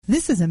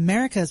This is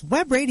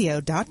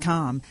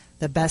americaswebradio.com,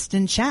 the best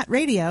in chat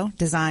radio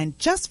designed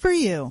just for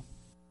you.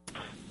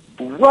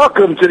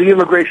 Welcome to the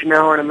Immigration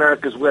Hour on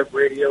America's Web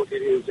Radio.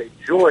 It is a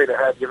joy to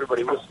have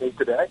everybody listening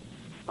today.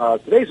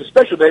 Today's a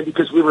special day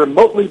because we're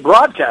remotely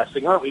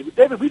broadcasting, aren't we?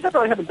 David, we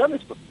definitely haven't done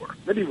this before.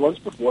 Maybe once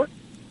before.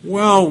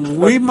 Well,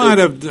 we might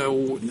have,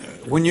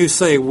 when you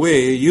say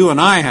we, you and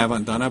I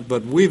haven't done it,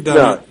 but we've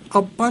done it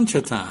a bunch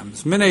of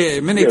times, many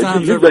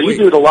times every week.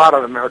 You do it a lot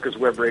on America's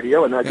Web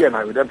Radio, and again,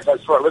 I would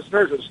emphasize to our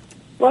listeners, there's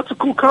lots of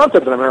cool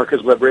content on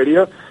America's Web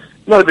Radio.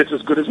 None of it's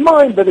as good as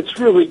mine, but it's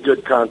really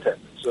good content.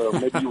 So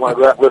maybe you want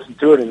to go out and listen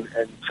to it and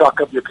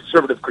chalk up your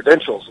conservative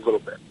credentials a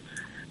little bit.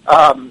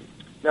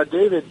 Now,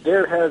 David,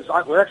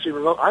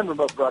 I'm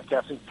remote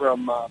broadcasting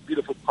from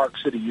beautiful Park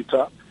City,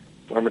 Utah,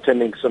 where I'm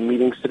attending some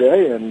meetings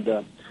today,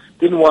 and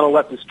didn't want to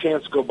let this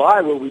chance go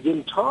by where we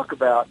didn't talk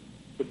about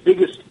the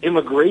biggest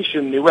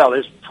immigration news. Well,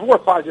 there's 4 or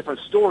 5 different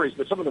stories,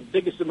 but some of the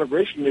biggest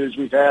immigration news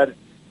we've had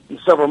in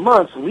several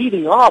months,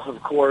 leading off,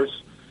 of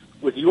course,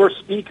 with your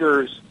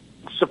speaker's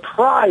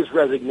surprise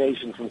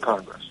resignation from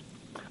Congress.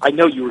 I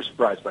know you were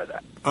surprised by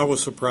that. I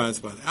was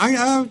surprised by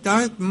that.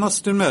 I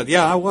must admit,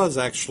 I was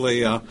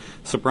actually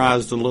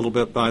surprised a little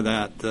bit by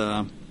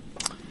that.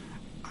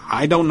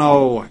 I don't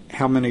know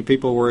how many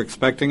people were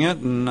expecting it,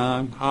 and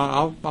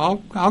I'll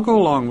go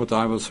along with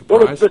I was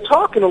surprised. Well, the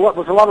talk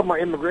with a lot of my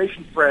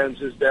immigration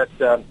friends is that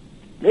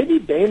maybe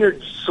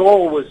Boehnerd's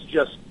soul was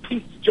just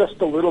piqued just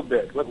a little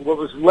bit. What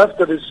was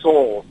left of his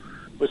soul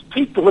was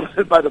piqued a little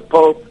bit by the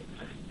Pope,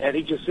 and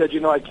he just said,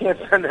 I can't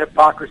stand the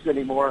hypocrisy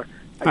anymore.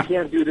 I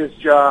can't do this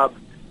job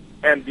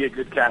and be a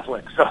good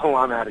Catholic, so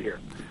I'm out of here.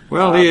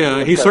 Well,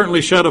 he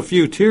certainly shed a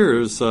few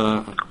tears.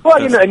 And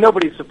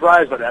nobody's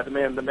surprised by that. The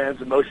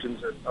man's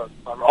emotions are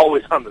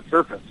always on the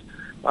surface.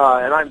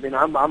 And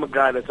I'm a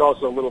guy that's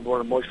also a little more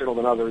emotional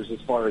than others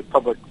as far as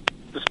public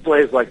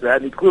displays like that.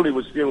 And he clearly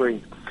was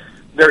feeling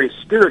very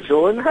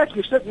spiritual. And heck,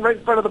 you're sitting right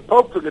in front of the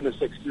Pope, for goodness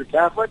sakes, if you're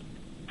Catholic.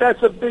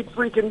 That's a big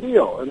freaking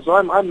deal. And so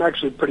I'm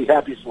actually pretty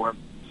happy for him.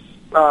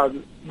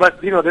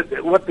 But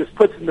what this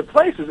puts into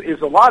place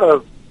is a lot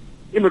of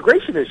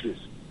immigration issues.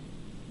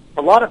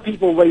 A lot of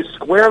people lay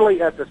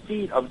squarely at the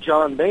feet of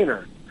John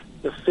Boehner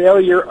the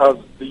failure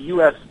of the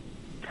U.S.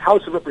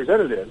 House of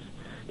Representatives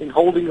in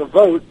holding a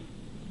vote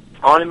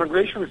on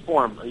immigration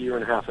reform a year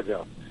and a half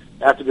ago.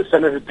 After the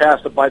Senate had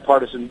passed a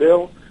bipartisan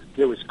bill,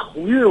 there was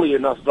clearly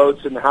enough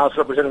votes in the House of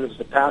Representatives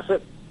to pass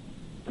it,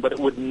 but it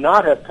would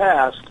not have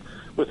passed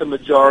with a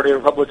majority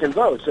of Republican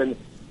votes. And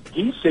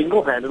he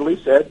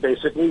single-handedly said,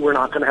 basically, we're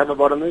not going to have a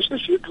vote on this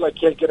issue because I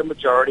can't get a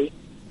majority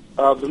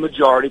of the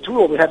majority to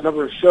rule. We had a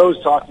number of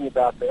shows talking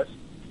about this.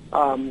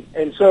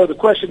 And so the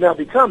question now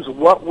becomes,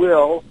 what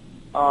will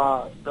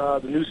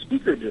the new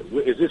speaker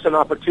do? Is this an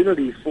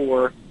opportunity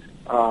for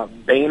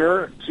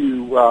Boehner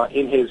to,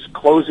 in his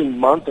closing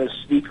month as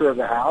Speaker of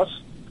the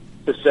House,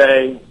 to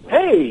say,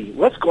 hey,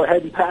 let's go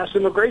ahead and pass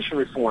immigration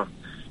reform?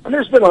 And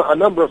there's been a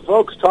number of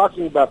folks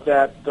talking about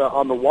that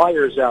on the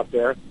wires out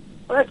there.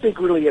 But I think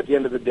really at the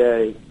end of the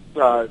day,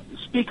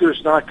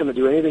 Speaker's not going to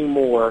do anything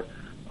more.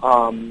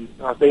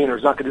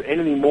 Boehner's not going to do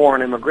anything more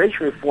on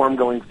immigration reform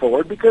going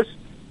forward because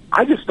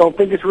I just don't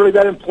think it's really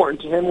that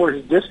important to him or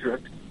his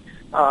district.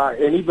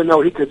 And even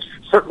though he could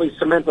certainly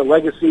cement a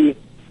legacy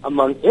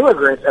among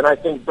immigrants and I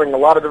think bring a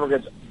lot of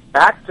immigrants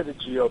back to the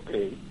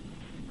GOP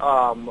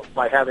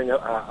by having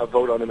a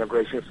vote on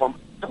immigration reform,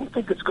 I don't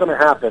think it's going to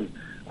happen.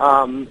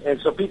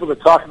 And so people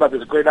that talk about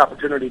this great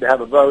opportunity to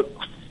have a vote,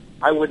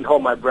 I wouldn't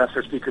hold my breath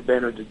for Speaker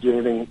Boehner to do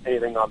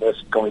anything on this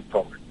going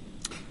forward.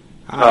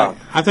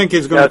 I think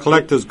he's going to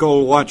collect his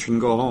gold watch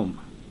and go home.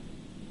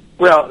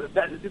 Well,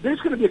 there's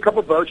going to be a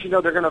couple votes.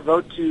 They're going to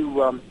vote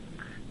to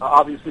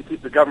obviously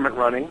keep the government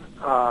running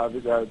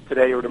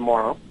today or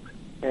tomorrow.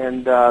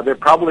 And they're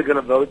probably going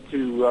to vote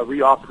to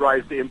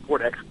reauthorize the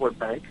Import-Export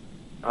Bank.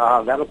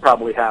 That'll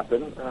probably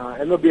happen.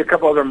 And there'll be a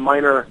couple other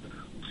minor,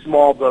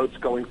 small votes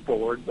going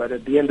forward. But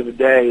at the end of the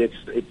day,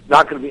 it's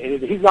not going to be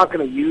anything. He's not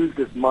going to use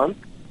this month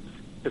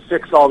to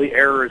fix all the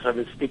errors of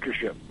his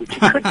speakership, which he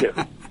could do.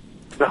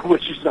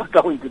 Which he's not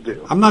going to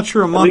do. I'm not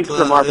sure a month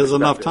is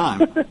enough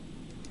time.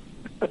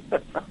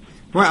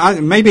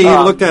 Well, maybe he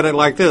looked at it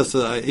like this.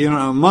 A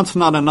month's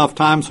not enough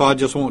time, so I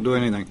just won't do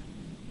anything.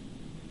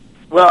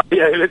 Well,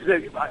 yeah,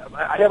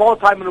 I have all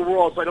the time in the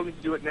world, so I don't need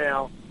to do it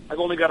now. I've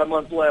only got a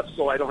month left,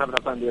 so I don't have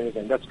enough time to do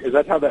anything. Is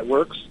that how that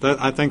works?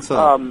 I think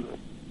so.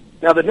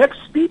 Now, the next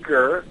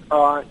speaker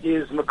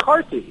is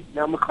McCarthy.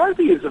 Now,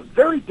 McCarthy is a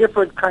very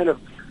different kind of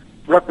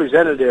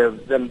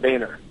representative than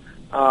Boehner.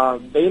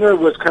 Boehner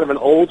was kind of an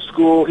old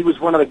school. He was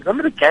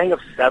remember the Gang of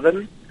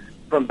Seven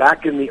from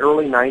back in the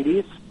early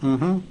 90s?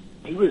 Mm-hmm.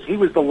 He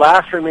was the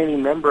last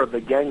remaining member of the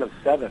Gang of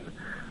Seven.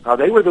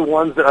 They were the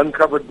ones that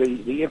uncovered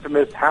the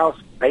infamous House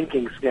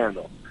banking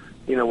scandal,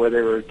 where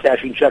they were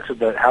cashing checks at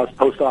the House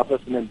post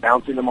office and then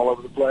bouncing them all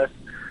over the place.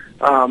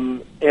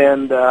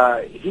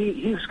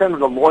 He's kind of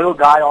the loyal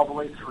guy all the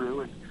way through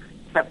and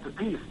kept the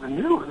peace. The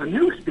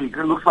new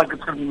speaker looks like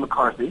it's going to be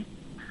McCarthy.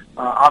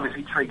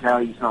 Obviously, Trey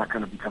Gowdy's not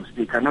going to become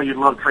Speaker. I know you'd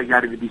love Trey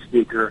Gowdy to be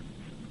Speaker,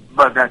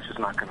 but that's just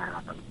not going to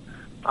happen.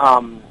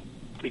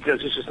 because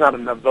there's just not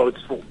enough votes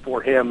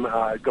for him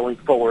going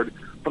forward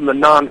from the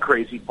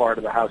non-crazy part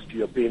of the House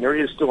GOP, and there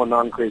is still a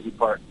non-crazy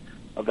part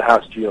of the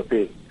House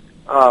GOP.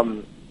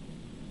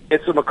 And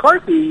so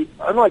McCarthy,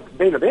 unlike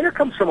Boehner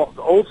comes from an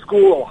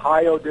old-school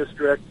Ohio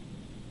district,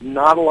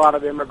 not a lot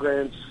of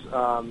immigrants,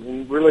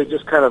 and really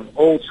just kind of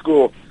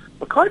old-school.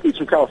 McCarthy's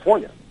from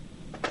California.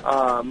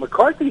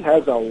 McCarthy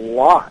has a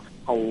lot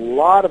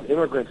of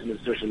immigrants in his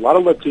district, a lot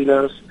of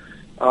Latinos,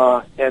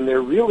 and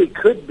there really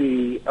could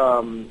be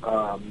an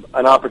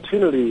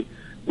opportunity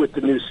with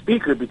the new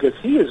speaker because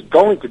he is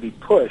going to be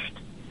pushed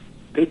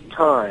big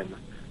time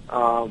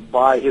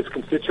by his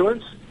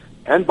constituents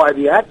and by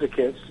the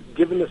advocates,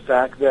 given the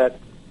fact that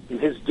in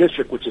his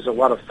district, which is a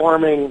lot of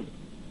farming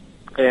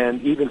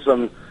and even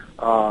some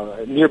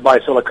nearby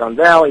Silicon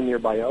Valley,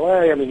 nearby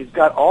LA, I mean, he's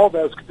got all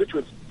those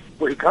constituents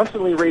where he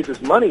constantly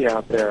raises money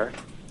out there,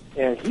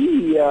 and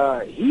he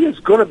is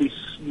going to be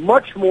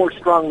much more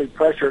strongly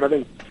pressured. I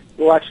think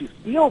we'll actually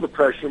feel the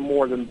pressure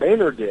more than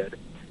Boehner did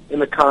in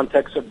the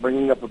context of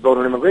bringing up a vote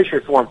on immigration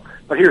reform.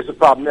 But here's the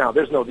problem now.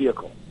 There's no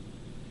vehicle.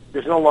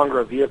 There's no longer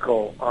a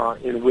vehicle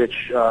in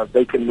which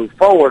they can move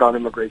forward on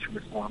immigration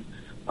reform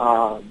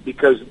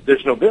because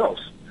there's no bills.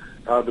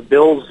 The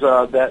bills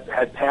that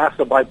had passed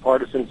the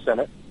bipartisan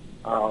Senate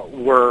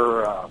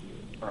were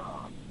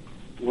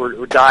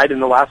died in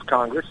the last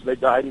Congress. They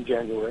died in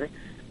January,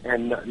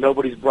 and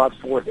nobody's brought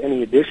forth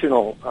any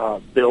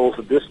additional bills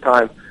at this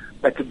time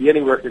that could be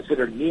anywhere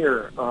considered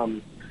near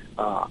an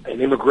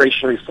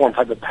immigration reform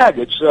type of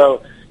package.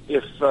 So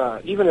if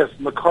even if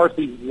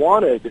McCarthy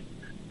wanted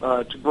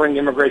to bring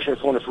immigration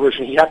reform to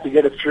fruition, he'd have to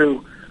get it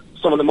through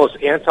some of the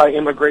most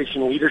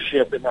anti-immigration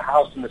leadership in the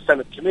House and the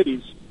Senate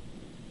committees.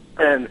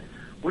 And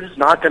we're just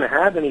not going to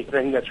have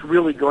anything that's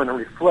really going to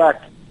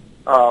reflect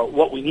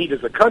what we need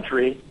as a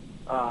country,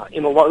 at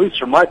least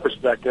from my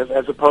perspective,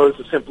 as opposed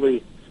to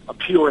simply a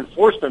pure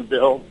enforcement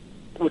bill,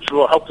 which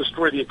will help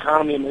destroy the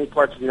economy in many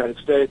parts of the United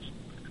States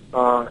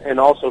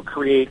and also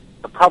create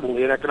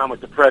probably an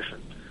economic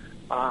depression.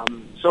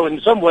 So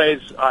in some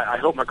ways, I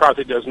hope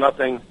McCarthy does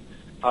nothing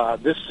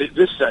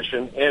this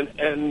session.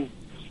 And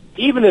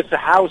even if the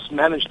House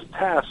managed to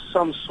pass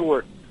some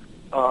sort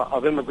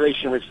of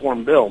immigration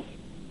reform bill,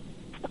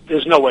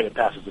 there's no way it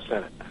passes the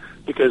Senate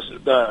because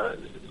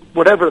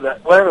whatever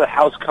the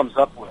House comes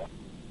up with,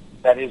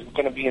 that is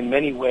going to be in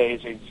many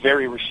ways a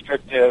very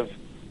restrictive,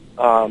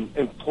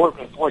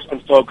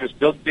 enforcement focused,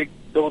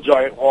 build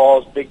giant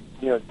walls, big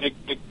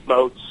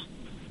moats,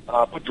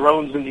 put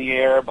drones in the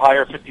air,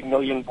 hire 50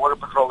 million Border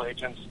Patrol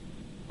agents.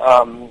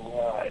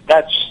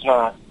 That's just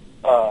not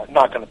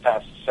going to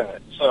pass the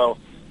Senate. So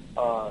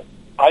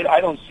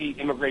I don't see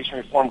immigration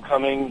reform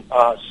coming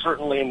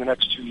certainly in the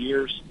next 2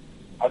 years.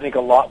 I think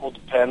a lot will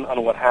depend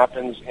on what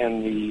happens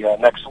in the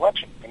next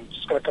election. And it's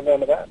just going to come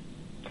down to that.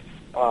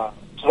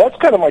 So that's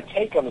kind of my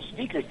take on the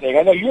speaker thing.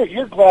 I know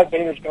you're glad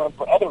Boehner's gone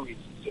for other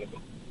reasons too.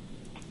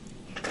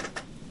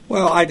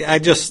 Well, I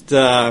just,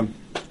 I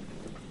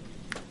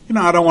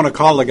don't want to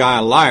call the guy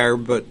a liar,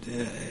 but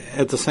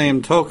at the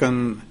same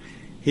token,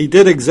 he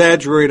did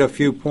exaggerate a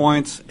few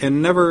points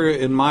and never,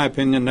 in my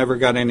opinion, never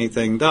got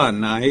anything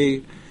done. Now,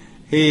 he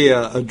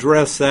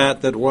addressed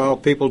that, well,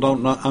 people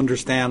don't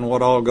understand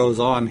what all goes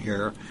on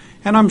here.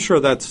 And I'm sure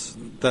that's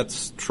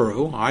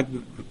true.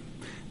 I've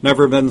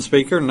never been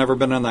Speaker, never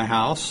been in the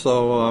House,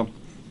 so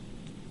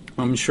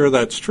I'm sure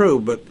that's true.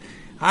 But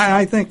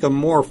I think a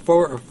more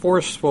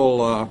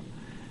forceful,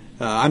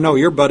 I know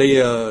your buddy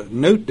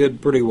Newt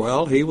did pretty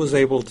well. He was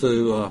able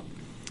to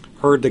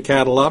herd the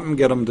cattle up and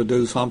get them to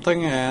do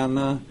something,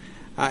 and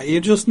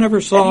you just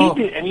never saw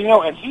he did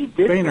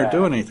Boehner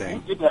do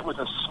anything. He did that with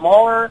a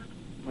smaller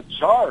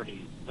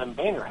majority than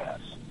Boehner has.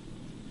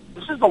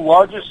 This is the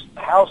largest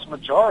House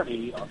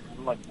majority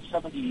in like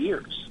 70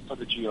 years for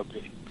the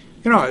GOP.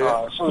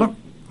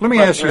 Let me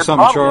ask you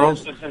something,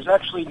 Charles. There's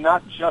actually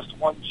not just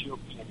one GOP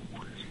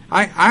anymore.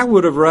 I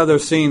would have rather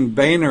seen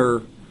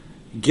Boehner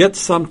get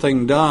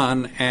something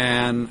done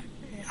and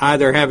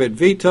either have it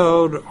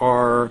vetoed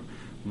or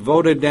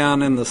voted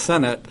down in the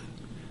Senate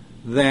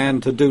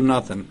than to do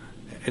nothing.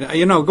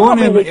 Going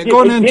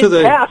into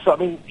the pass. I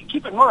mean,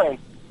 keep in mind,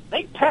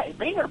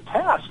 Boehner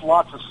passed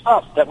lots of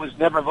stuff that was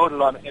never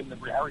voted on in the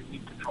Harry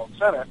Reid-controlled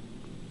Senate,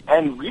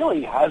 and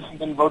really hasn't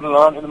been voted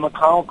on in the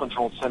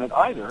McConnell-controlled Senate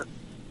either,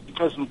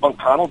 because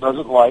McConnell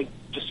doesn't like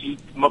to see,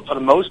 for the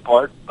most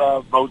part,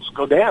 votes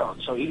go down.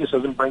 So he just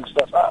doesn't bring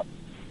stuff up.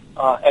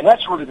 And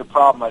that's really the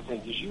problem, I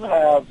think, is you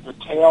have the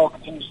tail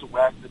continues to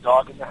wag the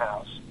dog in the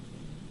House.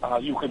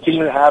 You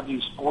continue to have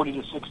these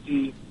 40 to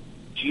 60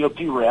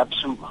 GOP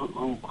reps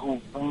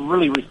who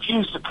really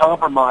refuse to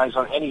compromise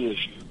on any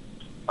issue.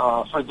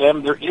 For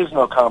them, there is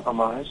no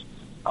compromise,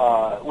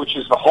 which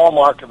is the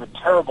hallmark of a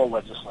terrible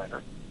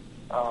legislator.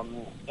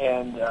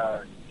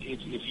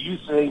 If you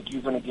think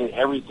you're going to get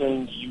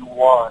everything you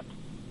want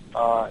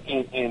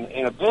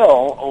in a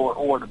bill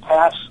or to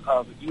pass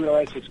the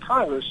United States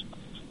Congress,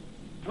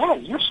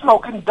 man, you're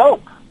smoking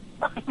dope.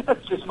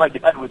 That's just my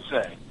dad would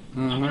say.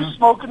 Mm-hmm. You're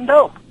smoking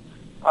dope.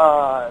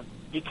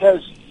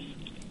 Because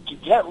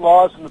to get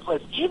laws into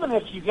place, even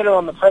if you get it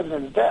on the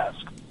president's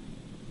desk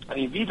and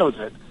he vetoes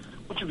it,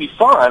 which would be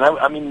fine.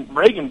 I mean,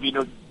 Reagan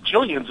vetoed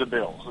jillions of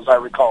bills, as I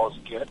recall as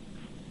a kid,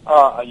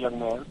 a young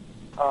man.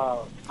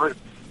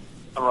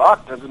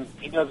 Barack doesn't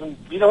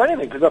veto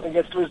anything because nothing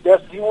gets to his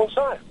desk that he won't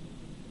sign.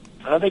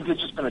 And I think there's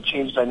just been a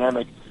change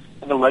dynamic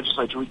in the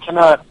legislature. We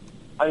cannot,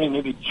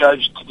 maybe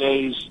judge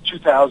today's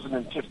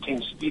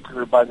 2015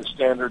 speaker by the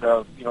standard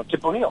of,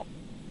 Tip O'Neill,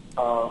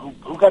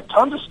 who got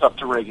tons of stuff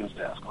to Reagan's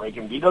desk.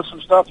 Reagan vetoed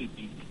some stuff, he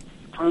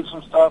approved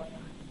some stuff,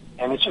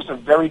 and it's just a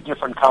very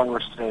different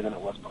Congress today than it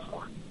was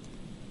before.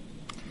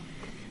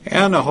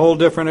 And a whole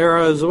different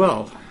era as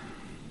well.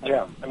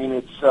 Yeah,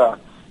 it's,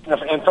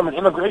 and from an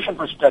immigration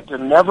perspective,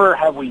 never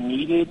have we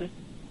needed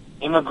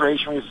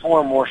immigration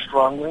reform more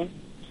strongly,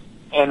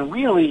 and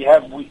really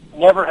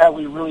never have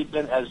we really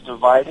been as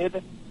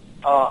divided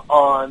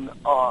on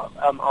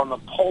the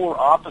polar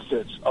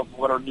opposites of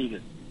what are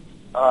needed.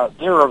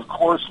 There are, of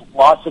course,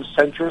 lots of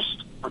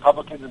centrist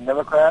Republicans and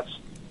Democrats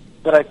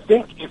that I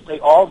think if they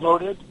all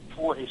voted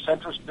for a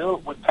centrist bill,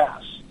 it would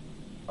pass.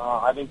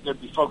 I think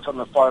there'd be folks on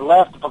the far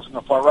left, folks on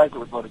the far right that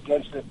would vote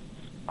against it.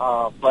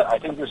 But I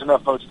think there's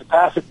enough votes to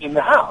pass it in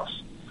the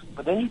House.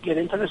 But then you get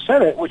into the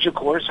Senate, which of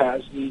course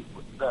has the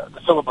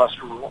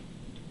filibuster rule,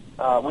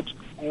 which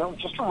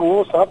just a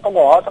rule. It's not the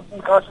law. It's not in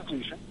the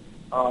Constitution.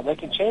 They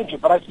can change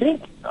it. But I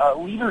think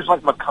leaders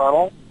like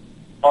McConnell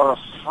are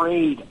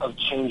afraid of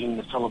changing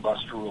the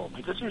filibuster rule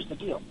because here's the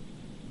deal: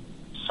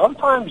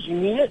 sometimes you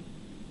need it,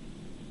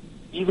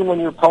 even when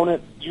your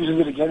opponent uses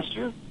it against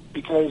you,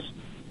 because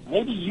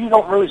maybe you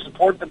don't really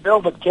support the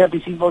bill, but can't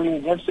be seen voting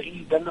against it. You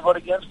need them to vote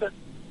against it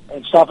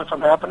and stop it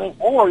from happening.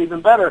 Or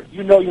even better,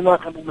 you're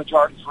not going to be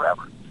majority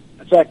forever.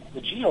 In fact,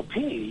 the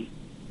GOP,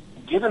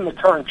 given the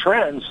current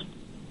trends,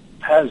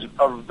 has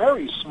a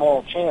very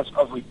small chance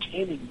of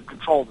retaining the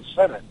control of the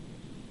Senate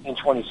in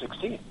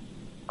 2016.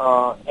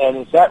 And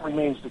if that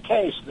remains the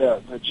case,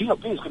 the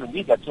GOP is going to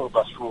need that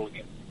filibuster rule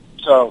again.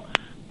 So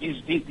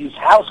these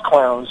House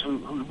clowns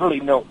who really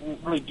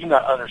do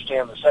not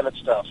understand the Senate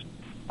stuff,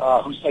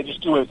 who say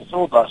just do it with the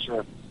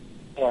filibuster,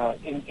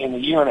 in a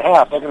year and a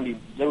half,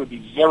 they would be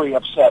very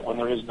upset when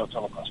there is no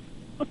filibuster.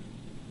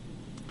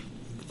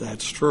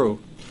 That's true.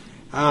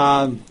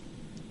 So,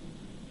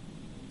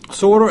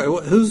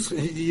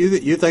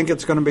 you think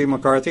it's going to be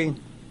McCarthy?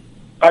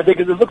 I think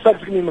it looks like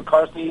it's going to be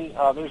McCarthy.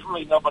 There's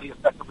really nobody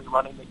effectively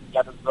running that can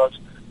gather the votes.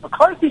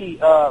 McCarthy,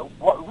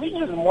 what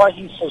reason why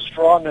he's so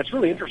strong? And it's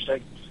really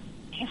interesting.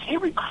 He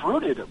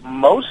recruited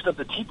most of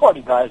the Tea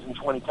Party guys in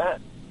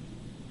 2010.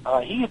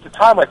 He, at the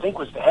time, I think,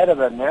 was the head of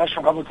the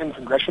National Republican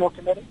Congressional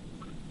Committee,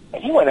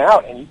 and he went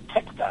out and he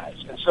picked guys.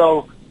 And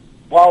so,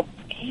 while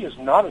he is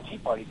not a Tea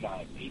Party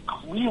guy, he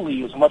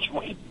clearly is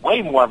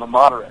way more of a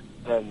moderate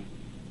than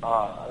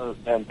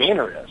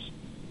Boehner is.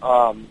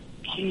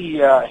 He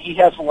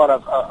has a lot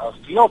of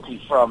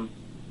fealty from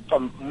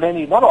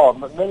many, not all,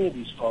 but many of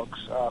these folks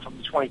from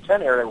the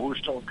 2010 era who are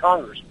still in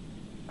Congress.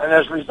 And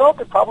as a result,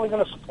 they're probably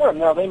going to support him.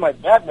 Now, they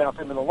might badmouth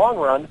him in the long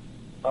run,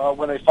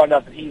 when they find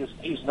out that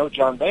he's no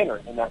John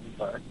Boehner in that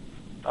regard.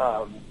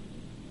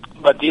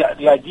 But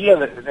the idea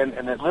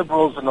that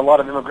liberals and a lot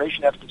of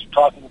immigration advocates are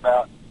talking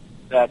about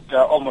that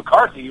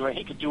McCarthy,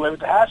 he could do away with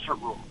the Hastert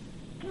rule.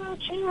 No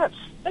chance.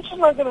 That's just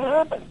not going to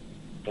happen.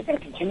 They're going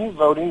to continue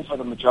voting for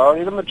the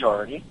majority of the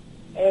majority,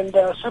 and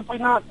simply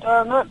not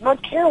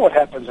care what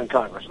happens in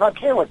Congress, not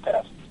care what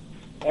passes.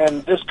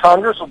 And this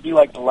Congress will be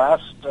like the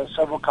last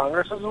several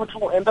Congresses, which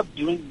will end up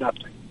doing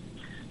nothing.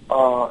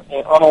 On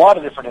a lot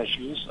of different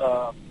issues,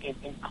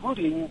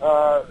 including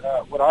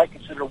what I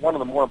consider one of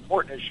the more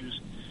important issues,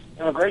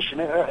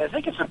 immigration. And I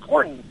think it's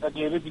important,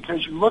 David,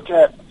 because you look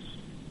at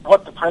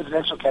what the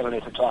presidential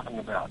candidates are talking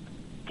about.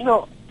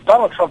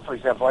 Donald Trump, for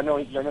example, I know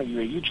you're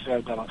a huge fan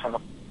of Donald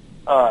Trump.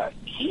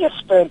 He has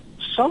spent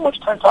so much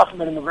time talking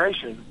about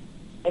immigration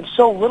and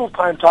so little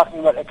time talking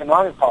about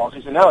economic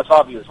policies, and now it's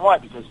obvious why,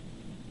 because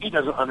he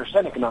doesn't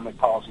understand economic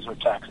policies or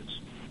taxes.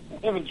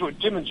 Him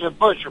and Jeb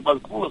Bush are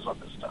both clueless on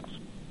this stuff.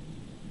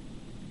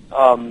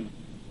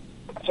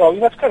 So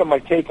that's kind of my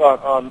take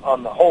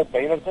on the whole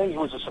Boehner thing. It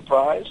was a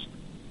surprise,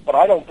 but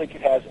I don't think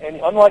it has any,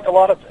 unlike a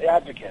lot of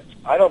advocates,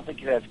 I don't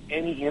think it has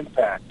any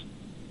impact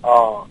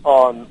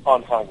on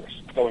Congress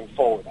going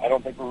forward. I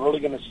don't think we're really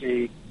going to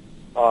see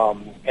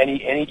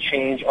any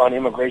change on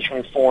immigration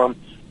reform,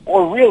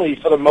 or really,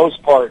 for the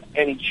most part,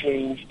 any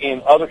change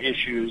in other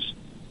issues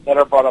that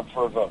are brought up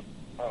for a vote.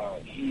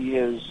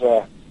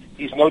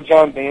 He's no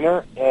John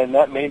Boehner, and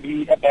that may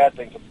be a bad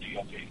thing for the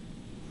GOP.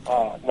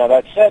 Now,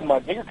 that said, my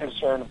bigger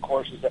concern, of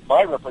course, is that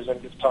my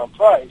representative, Tom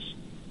Price,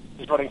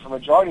 is running for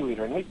majority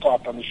leader, and we've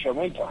talked on the show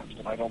many times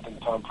that I don't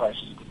think Tom Price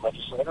is a good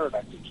legislator, and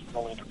I think he's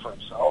only in it for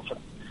himself, and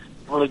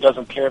really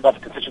doesn't care about the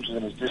constituents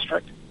in his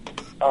district.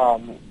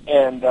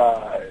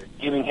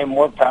 Giving him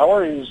more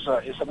power is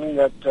something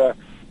that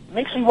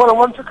makes me want to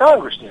run for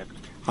Congress, David.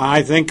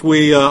 I think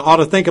we ought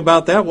to think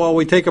about that while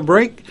we take a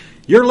break.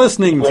 You're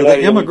listening to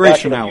the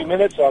Immigration Hour. In a few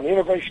minutes on the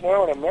Immigration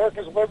Hour on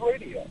America's Web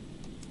Radio.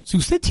 Si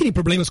usted tiene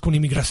problemas con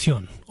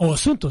inmigración o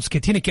asuntos que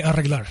tiene que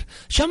arreglar,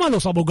 llama a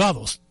los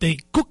abogados de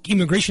Cook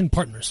Immigration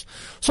Partners.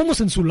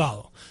 Somos en su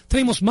lado.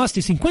 Tenemos más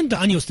de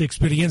 50 años de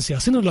experiencia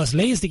haciendo las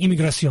leyes de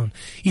inmigración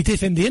y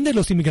defendiendo a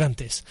los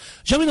inmigrantes.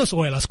 Llámenos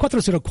hoy a las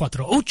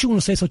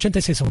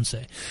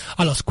 404-816-8611,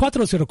 a los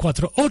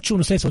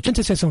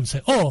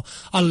 404-816-8611 o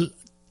al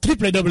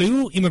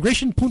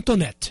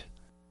www.immigration.net.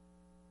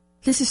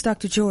 This is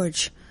Dr.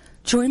 George.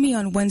 Join me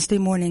on Wednesday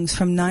mornings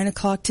from 9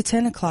 o'clock to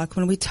 10 o'clock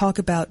when we talk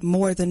about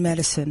more than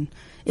medicine.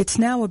 It's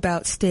now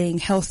about staying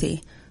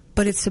healthy,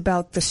 but it's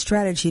about the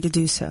strategy to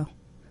do so.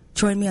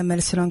 Join me on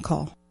Medicine on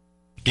Call.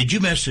 Did you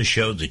miss a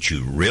show that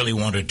you really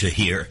wanted to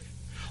hear?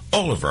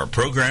 All of our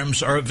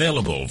programs are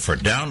available for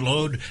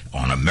download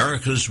on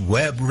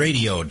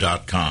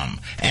americaswebradio.com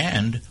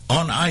and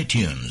on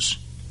iTunes.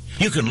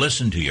 You can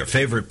listen to your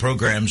favorite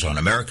programs on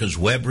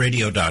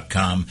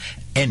americaswebradio.com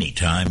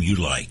anytime you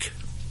like.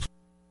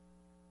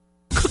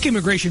 Cook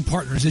Immigration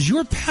Partners is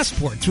your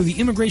passport through the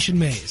immigration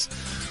maze.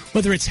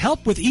 Whether it's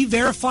help with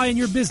E-Verify in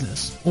your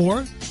business,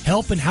 or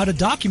help in how to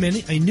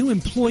document a new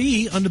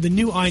employee under the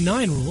new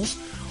I-9 rules,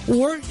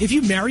 or if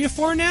you marry a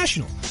foreign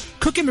national,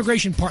 Cook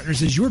Immigration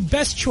Partners is your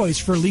best choice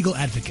for a legal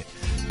advocate.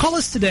 Call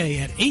us today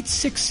at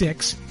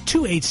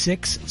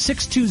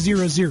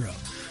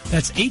 866-286-6200.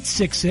 That's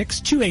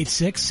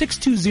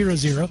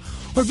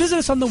 866-286-6200, or visit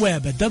us on the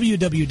web at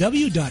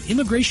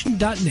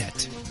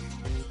www.immigration.net.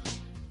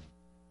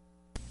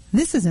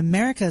 This is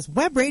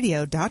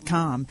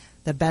americaswebradio.com,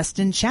 the best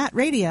in chat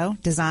radio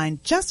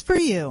designed just for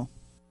you.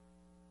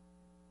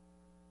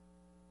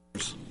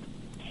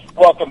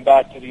 Welcome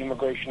back to the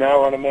Immigration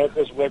Hour on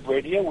America's Web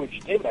Radio, which,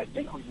 David, I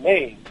think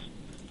remains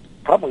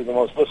probably the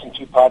most listened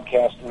to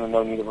podcast in the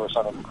known universe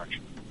on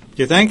immigration.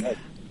 Do you think? I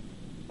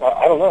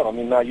don't know. I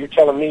mean, you're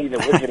telling me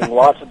that we're getting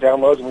lots of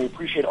downloads, and we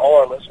appreciate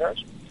all our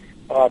listeners.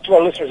 To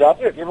our listeners out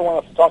there, if you ever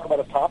want us to talk about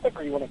a topic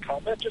or you want to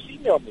comment, just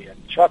email me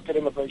at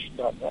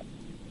chuck@immigration.net.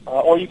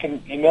 Or you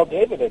can email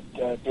David at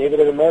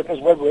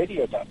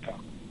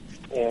david@americaswebradio.com.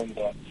 And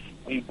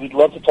we'd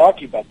love to talk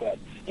to you about that.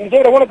 You know,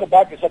 David, I want to go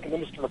back a second to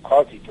Mr.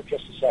 McCarthy for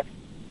just a second,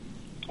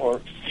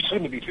 or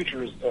soon to be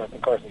future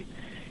McCarthy.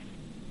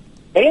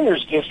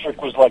 Boehner's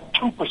district was like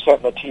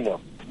 2% Latino.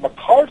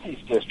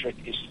 McCarthy's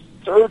district is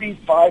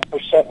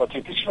 35%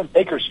 Latino. He's from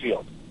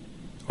Bakersfield.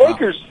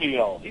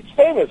 Bakersfield. He's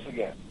famous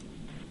again.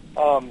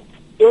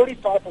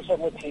 35%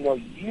 Latino,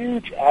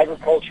 huge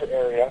agriculture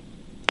area.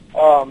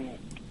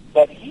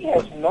 But he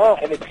has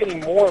not, and it's getting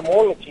more and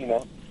more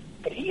Latino,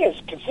 but he has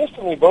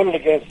consistently voted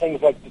against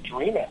things like the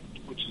DREAM Act,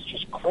 which is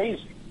just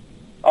crazy.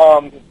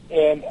 And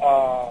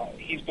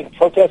he's been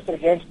protested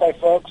against by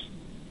folks.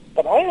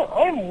 But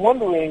I'm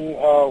wondering,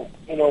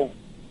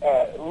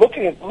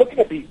 looking at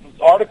the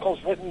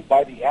articles written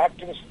by the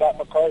activists about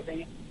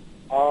McCarthy,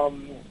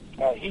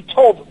 he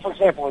told, for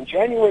example, in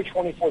January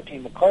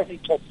 2014, McCarthy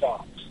told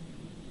Fox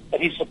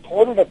that he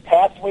supported a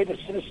pathway to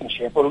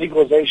citizenship or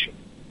legalization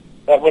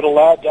that would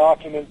allow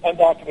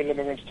undocumented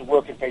immigrants to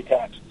work and pay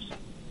taxes.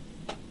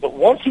 But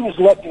once he was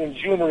elected in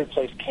June to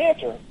replace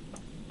Cantor,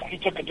 he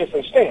took a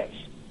different stance.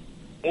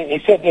 And he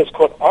said this,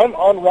 quote, "I'm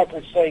on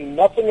record saying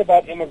nothing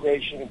about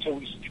immigration until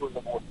we secure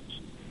the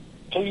borders.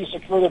 Until you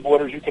secure the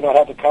borders, you cannot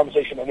have the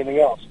conversation on anything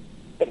else."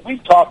 But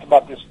we've talked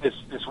about this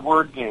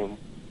word game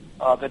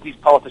that these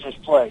politicians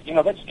play. You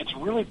know, it's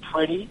really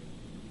pretty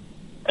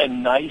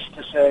and nice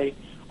to say,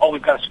 "Oh,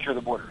 we've got to secure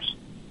the borders."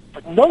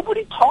 But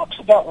nobody talks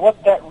about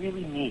what that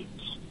really means.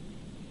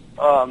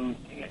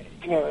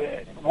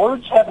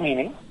 Words have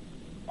meaning,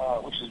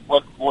 which is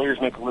what lawyers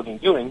make a living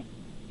doing.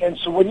 And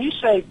so when you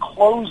say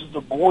close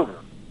the border,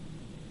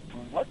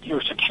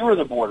 or secure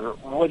the border,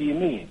 what do you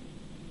mean?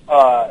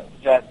 That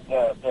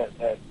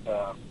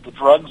the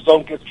drugs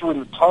don't get through in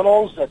the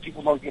tunnels, that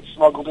people don't get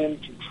smuggled in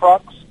through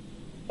trucks,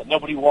 that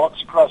nobody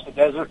walks across the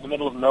desert in the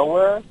middle of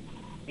nowhere?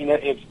 You know,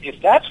 if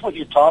that's what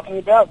you're talking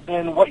about,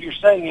 then what you're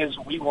saying is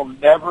we will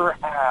never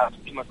have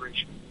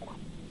immigration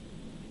reform.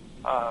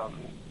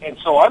 And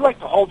so I'd like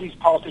to hold these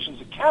politicians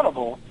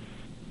accountable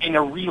in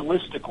a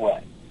realistic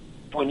way.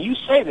 When you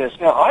say this,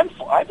 now I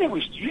think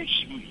we should.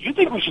 You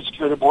think we should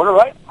secure the border,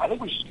 right? I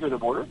think we should secure the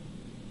border.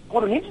 The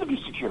border needs to be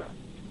secure.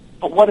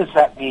 But what does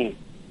that mean?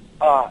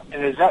 And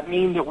does that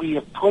mean that we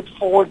have put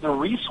forward the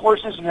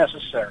resources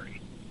necessary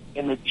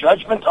in the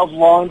judgment of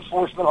law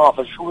enforcement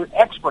officers who are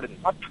expert in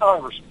it, not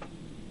congressmen,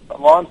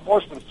 but law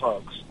enforcement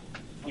folks?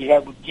 We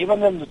have given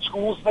them the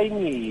tools they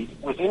need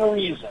within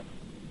reason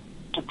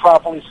to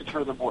properly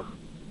secure the border.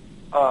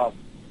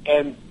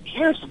 And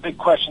here's the big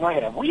question I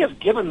have. We have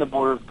given the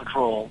Border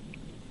Patrol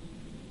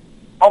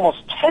almost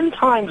 10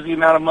 times the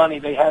amount of money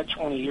they had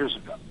 20 years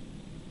ago.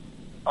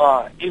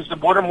 Is the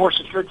border more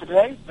secure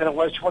today than it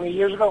was 20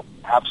 years ago?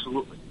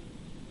 Absolutely.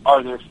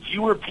 Are there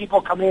fewer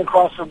people coming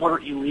across the border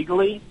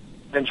illegally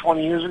than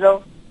 20 years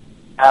ago?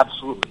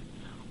 Absolutely.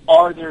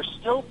 Are there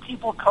still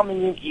people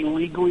coming in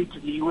illegally to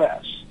the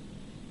U.S.?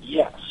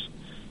 Yes.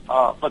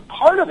 But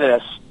part of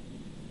this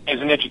is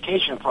an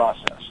education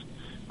process.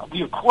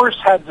 We, of course,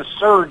 had the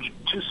surge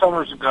 2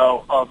 summers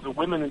ago of the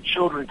women and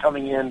children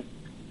coming in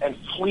and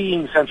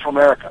fleeing Central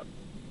America.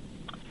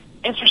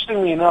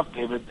 interestingly enough,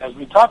 David, as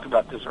we talked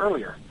about this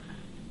earlier,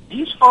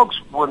 these folks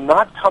were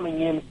not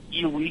coming in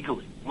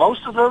illegally.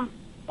 Most of them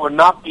were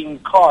not being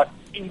caught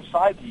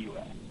inside the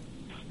U.S.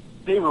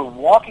 They were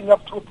walking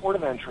up to a port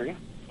of entry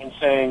and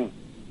saying,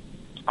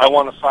 I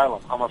want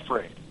asylum. I'm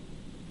afraid.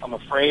 I'm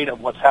afraid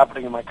of what's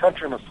happening in my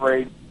country. I'm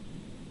afraid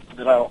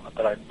that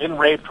I've been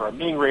raped or I'm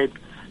being raped.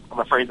 I'm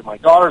afraid that my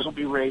daughters will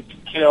be raped,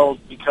 killed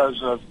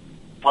because of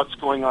what's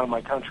going on in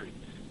my country.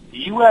 The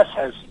U.S.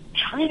 has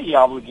treaty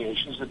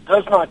obligations that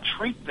does not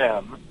treat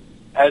them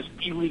as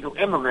illegal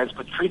immigrants,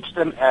 but treats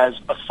them as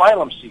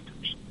asylum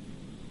seekers.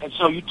 And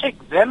so you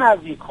take them out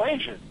of the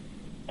equation,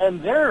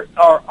 and there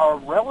are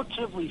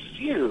relatively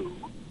few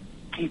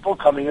people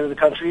coming into the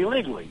country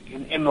illegally,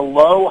 in the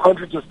low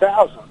hundreds of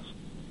thousands,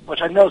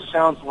 which I know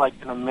sounds like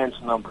an immense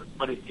number.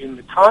 But in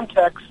the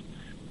context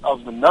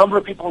of the number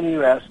of people in the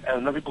U.S. and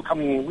the number of people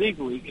coming in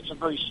illegally, it's a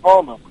very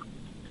small number.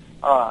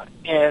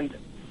 And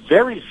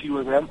very few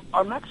of them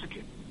are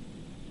Mexican.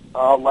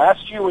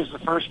 Last year was the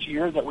first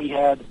year that we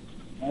had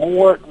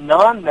more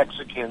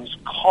non-Mexicans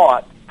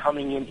caught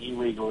coming in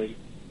illegally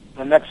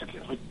than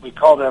Mexicans. We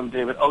call them,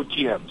 David,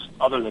 OTMs,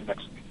 other than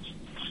Mexicans.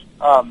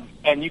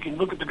 And you can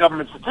look at the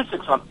government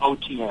statistics on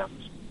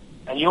OTMs,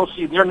 and you'll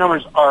see their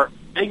numbers are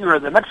bigger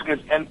than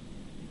Mexicans. And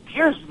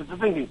here's the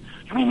thing.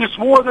 You mean there's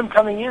more of them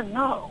coming in?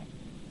 No.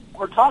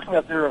 We're talking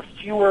about there are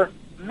fewer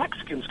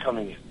Mexicans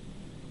coming in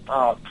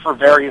for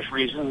various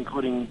reasons,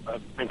 including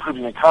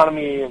improving the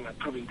economy and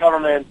improving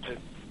government and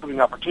improving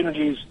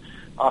opportunities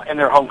in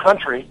their home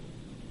country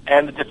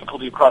and the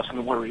difficulty of crossing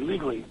the border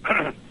illegally.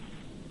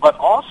 But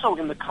also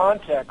in the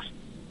context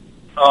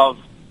of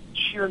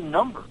sheer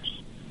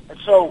numbers. And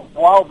so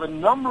while the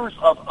numbers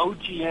of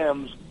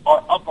OTMs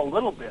are up a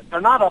little bit,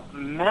 they're not up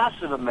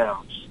massive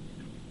amounts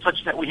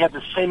such that we have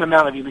the same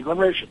amount of illegal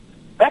immigration.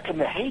 Back in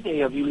the heyday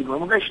of illegal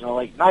immigration, in the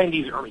late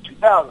 90s, early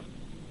 2000s,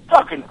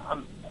 talking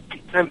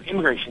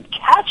immigration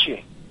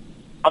catching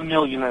 1.5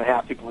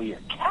 million people a year,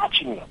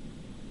 catching them,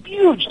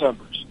 huge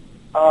numbers.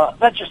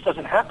 That just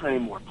doesn't happen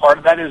anymore. Part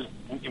of that is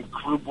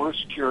improved border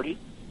security.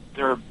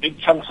 There are big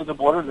chunks of the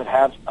border that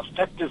have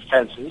effective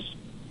fences.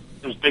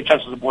 There's big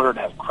chunks of the border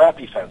that have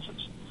crappy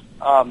fences.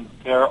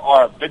 There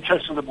are big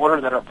chunks of the border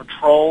that are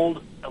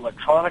patrolled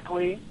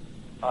electronically,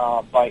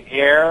 by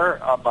air,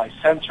 by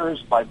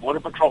sensors, by Border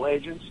Patrol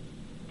agents,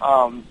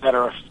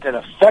 that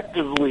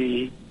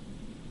effectively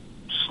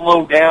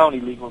slow down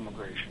illegal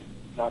immigration,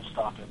 not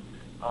stop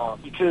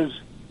it. Because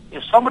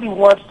if somebody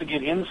wants to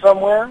get in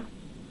somewhere,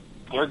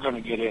 they're going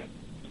to get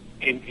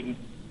in.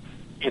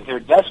 If they're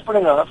desperate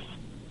enough,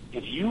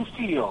 if you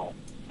feel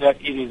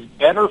that it is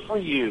better for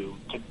you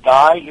to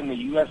die in the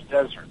U.S.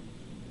 desert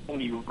than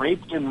be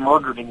raped and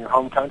murdered in your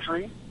home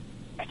country,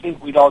 I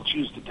think we'd all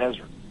choose the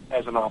desert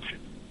as an option.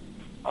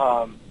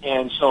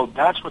 And so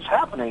that's what's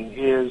happening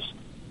is,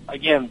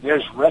 again,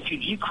 there's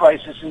refugee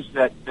crises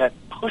that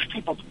push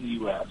people to the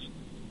U.S.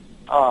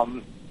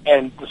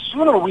 And the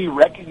sooner we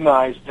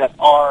recognize that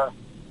our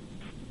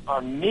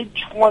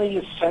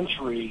mid-20th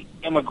century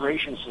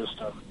immigration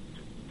system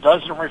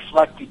doesn't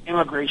reflect the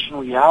immigration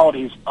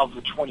realities of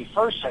the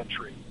 21st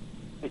century,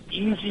 the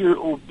easier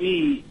it will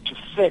be to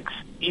fix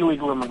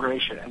illegal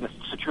immigration and to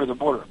secure the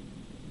border.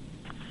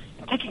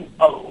 And taking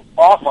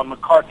off on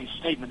McCarthy's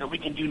statement that we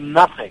can do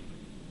nothing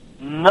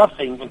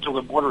until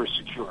the border is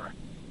secure,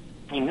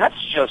 I mean,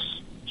 that's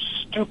just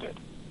stupid.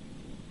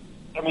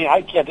 I mean,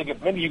 I can't think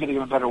of, maybe you can think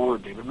of a better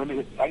word, David.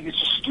 Maybe it's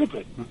just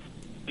stupid.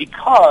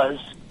 Because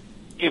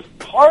if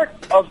part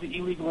of the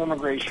illegal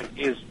immigration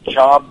is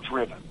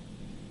job-driven,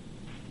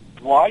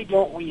 why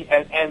don't we,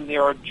 and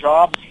there are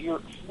jobs here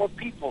for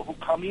people who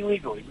come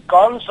illegally,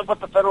 regardless of what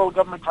the federal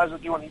government tries to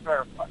do on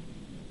E-Verify,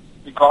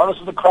 regardless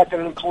of the crackdown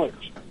on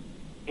employers,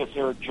 if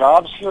there are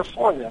jobs here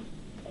for them,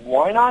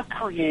 why not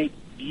create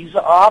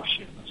visa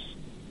options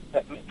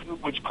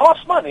which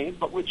cost money,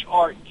 but which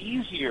are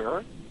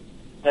easier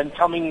than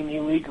coming in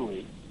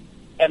illegally,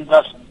 and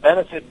thus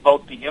benefit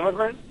both the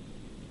immigrant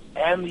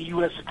and the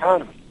U.S.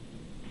 economy?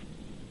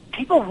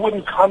 People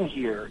wouldn't come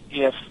here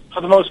if, for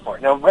the most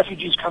part, now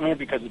refugees come here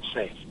because it's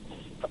safe.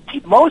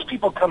 But most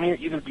people come here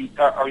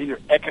are either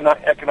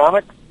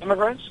economic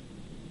immigrants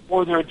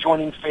or they're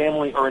joining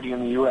family already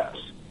in the U.S.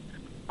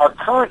 Our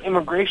current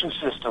immigration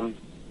system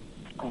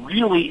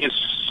really is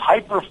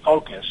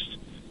hyper-focused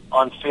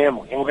on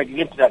family, and we're going to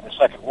get into that in a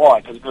second.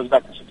 Why? Because it goes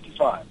back to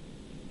 65.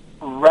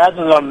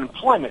 Rather than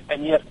employment,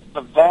 and yet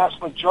the vast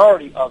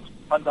majority of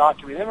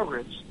undocumented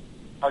immigrants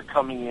are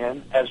coming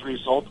in as a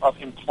result of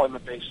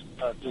employment-based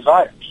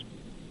desires.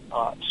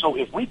 So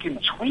if we can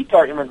tweak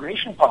our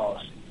immigration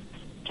policy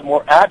to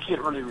more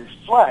accurately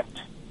reflect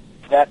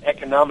that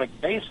economic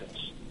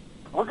basis,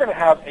 we're going to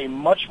have a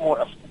much more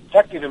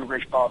effective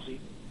immigration policy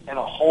and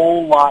a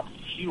whole lot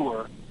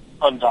fewer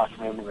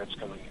undocumented immigrants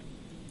coming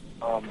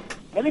in.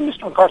 Maybe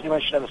Mr. McCarthy and I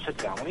should have a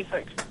sit-down. What do you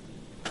think?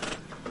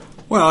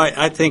 Well,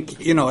 I think,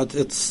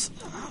 it's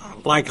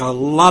like a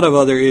lot of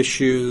other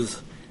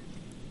issues.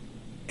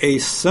 A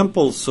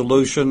simple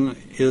solution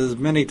is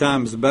many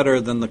times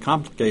better than the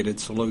complicated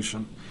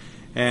solution.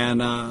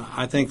 And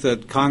I think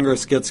that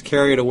Congress gets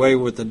carried away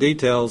with the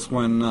details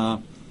when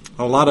a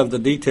lot of the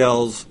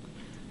details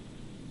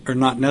are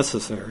not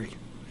necessary.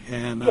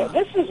 And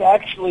this is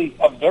actually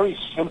a very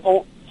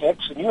simple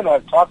fix, and you and I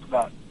have talked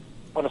about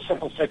what a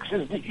simple fix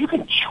is. You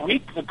can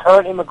tweak the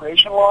current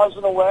immigration laws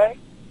in a way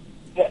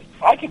that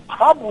I could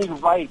probably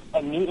write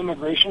a new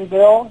immigration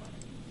bill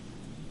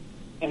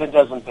in a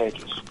dozen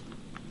pages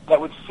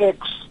that would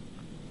fix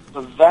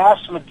the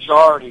vast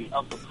majority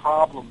of the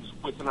problems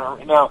within our...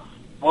 Now,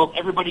 will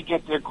everybody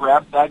get their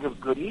grab bag of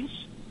goodies?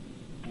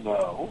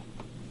 No.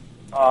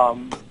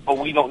 But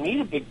we don't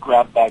need a big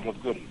grab bag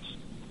of goodies.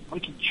 We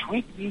can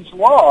tweak these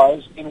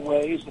laws in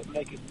ways that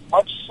make it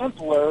much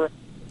simpler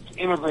to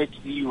immigrate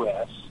to the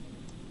U.S.,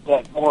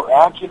 that more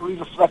accurately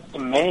reflect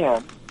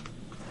demand.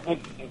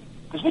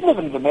 Because we live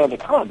in a demand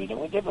economy,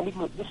 don't we?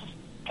 This is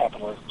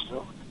capitalism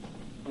still.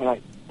 I mean, I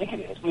think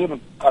it is. We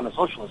haven't gotten to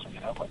socialism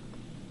yet, but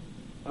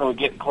I know we're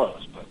getting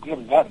close, but we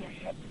haven't gotten there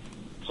yet.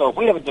 So if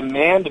we have a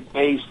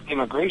demand-based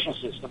immigration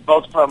system,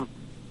 both from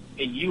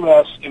a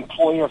U.S.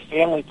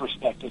 employer-family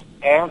perspective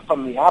and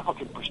from the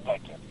applicant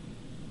perspective,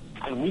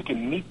 and we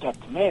can meet that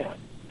demand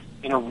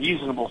in a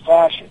reasonable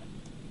fashion,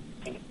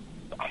 and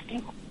I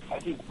think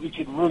we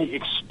could really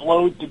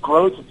explode the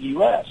growth of the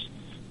U.S.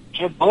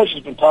 Jeb Bush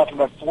has been talking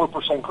about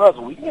 4% growth,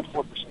 and we can get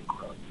 4%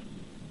 growth.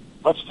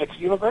 Let's fix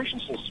the immigration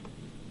system,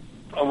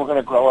 and we're going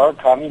to grow our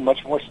economy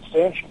much more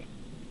substantially.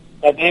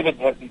 Now, David,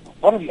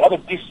 one of the other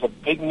pieces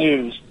of big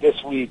news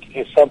this week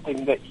is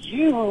something that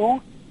you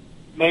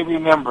may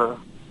remember,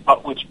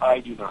 but which I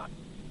do not,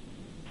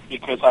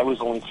 because I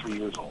was only 3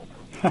 years old.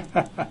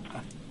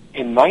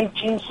 In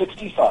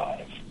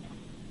 1965,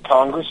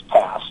 Congress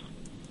passed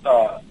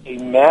a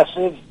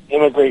massive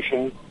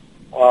immigration,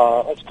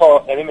 let's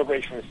call it an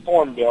immigration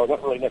reform bill,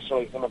 not really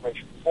necessarily an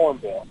immigration reform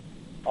bill,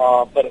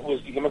 but it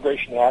was the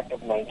Immigration Act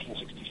of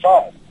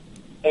 1965.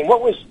 And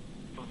what was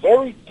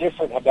very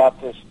different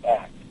about this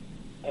act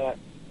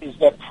is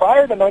that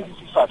prior to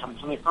 1965,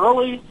 from the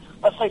early,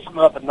 let's say from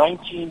about the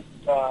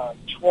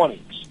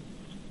 1920s,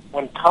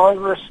 when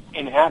Congress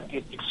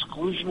enacted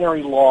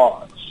exclusionary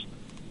laws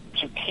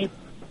to keep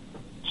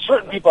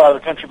certain people out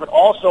of the country, but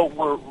also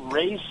were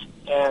race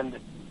and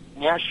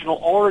national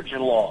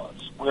origin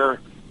laws, where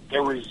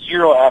there were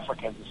zero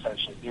Africans,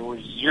 essentially. There were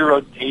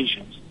zero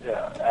Asians,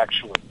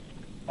 actually.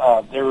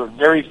 There were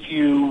very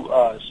few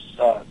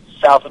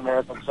South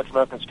Americans, Central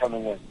Americans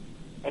coming in.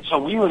 And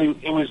so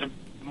it was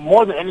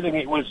more than anything,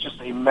 it was just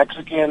a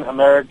Mexican,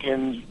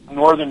 American,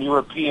 Northern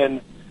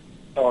European,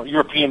 or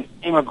European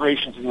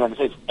immigration to the United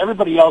States.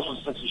 Everybody else was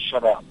essentially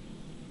shut out.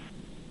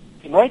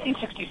 In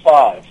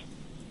 1965,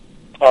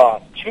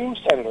 two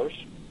senators,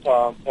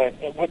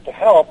 and with the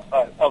help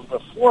of the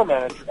floor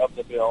manager of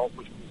the bill,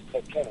 which was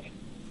Ted Kennedy,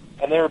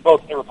 and they were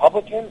both a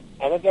Republican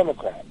and a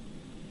Democrat,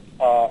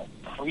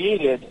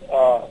 created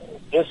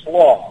this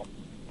law,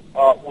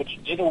 which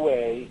did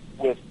away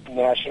with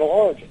national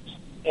origins.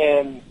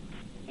 And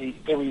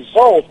the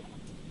result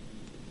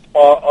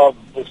of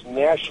this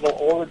national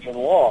origin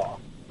law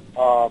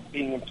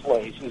being in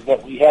place is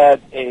that we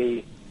had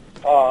we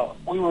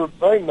were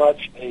very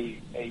much a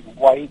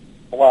white,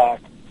 black,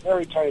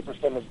 very tiny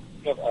percentage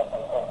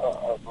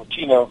of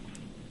Latino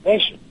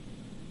nation.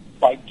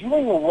 By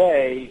doing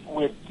away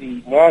with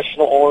the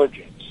national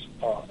origins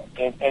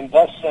and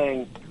thus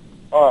saying,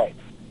 all right,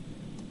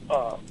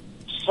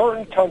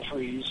 certain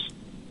countries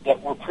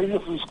that were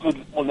previously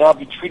excluded will now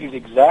be treated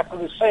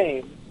exactly the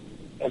same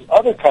as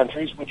other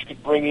countries, which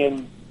could bring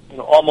in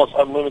almost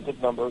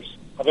unlimited numbers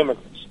of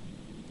immigrants.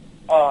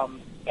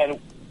 And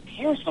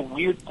here's the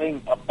weird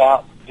thing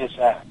about this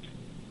act,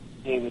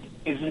 David,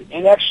 is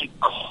it actually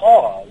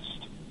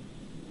caused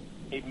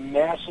a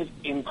massive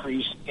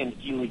increase in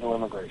illegal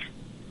immigration.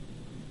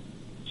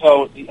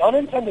 So the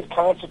unintended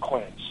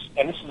consequence,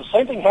 and this is the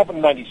same thing happened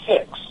in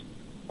 96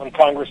 when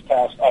Congress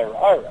passed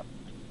IRA.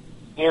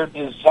 Their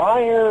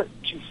desire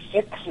to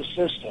fix the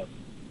system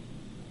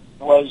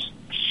was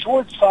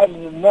short-sighted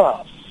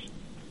enough,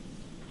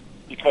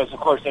 because, of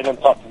course, they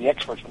don't talk to the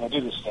experts when they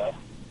do this stuff,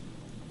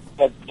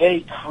 that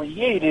they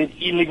created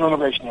illegal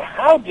immigration. Now,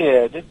 how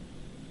did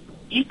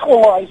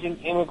equalizing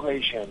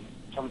immigration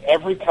from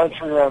every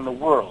country around the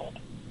world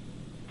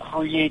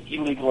create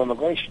illegal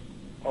immigration?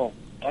 Oh,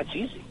 that's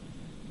easy.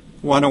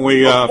 Why don't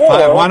we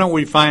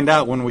find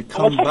out when we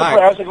come back?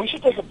 I was like, we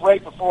should take a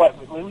break before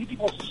we leave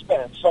people in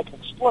suspense so I can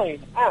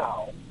explain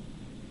how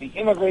the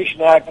Immigration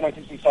Act of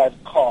 1965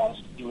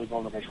 caused illegal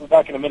immigration. We're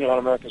back in a minute on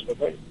America's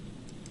Web Radio.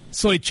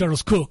 Soy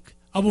Charles Cook,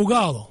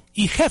 abogado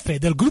y jefe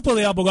del grupo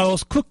de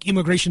abogados Cook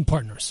Immigration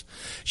Partners.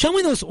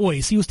 Llámenos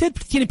hoy si usted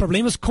tiene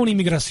problemas con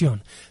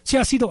inmigración, si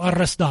ha sido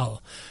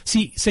arrestado,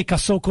 si se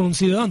casó con un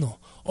ciudadano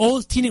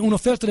o tiene una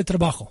oferta de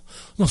trabajo.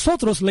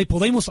 Nosotros le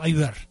podemos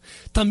ayudar.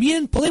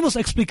 También podemos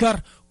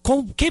explicar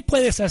qué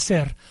puedes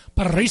hacer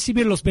para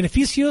recibir los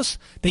beneficios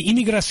de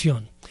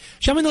inmigración.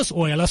 Llámenos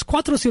hoy a las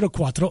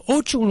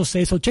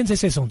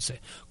 404-816-8611,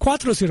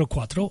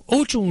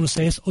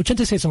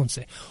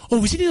 404-816-8611, o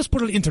visítenos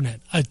por el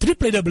internet at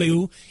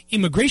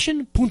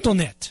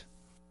www.immigration.net.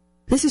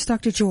 This is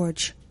Dr.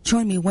 George.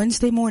 Join me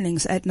Wednesday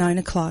mornings at 9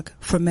 o'clock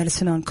for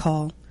Medicine on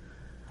Call.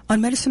 On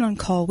Medicine on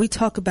Call, we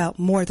talk about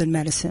more than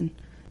medicine.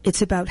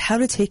 It's about how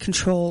to take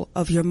control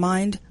of your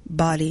mind,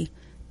 body,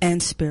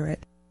 and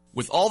spirit.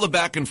 With all the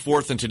back and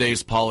forth in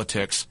today's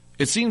politics,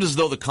 it seems as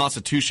though the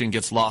Constitution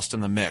gets lost in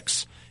the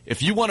mix.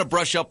 If you want to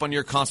brush up on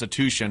your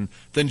Constitution,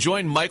 then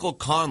join Michael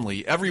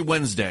Conley every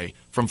Wednesday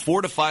from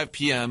 4 to 5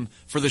 p.m.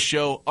 for the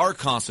show Our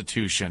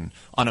Constitution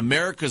on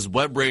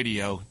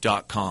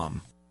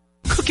americaswebradio.com.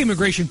 Cook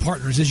Immigration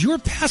Partners is your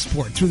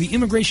passport through the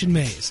immigration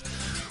maze.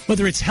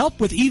 Whether it's help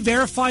with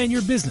E-Verify in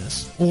your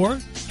business, or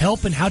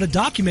help in how to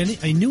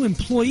document a new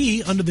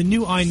employee under the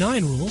new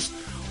I-9 rules,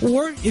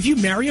 or if you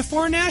marry a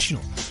foreign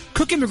national,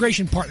 Cook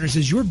Immigration Partners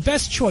is your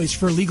best choice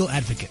for a legal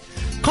advocate.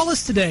 Call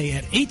us today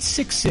at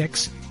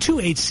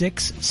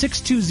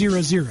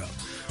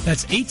 866-286-6200.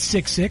 That's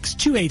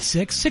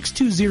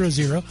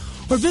 866-286-6200,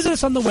 or visit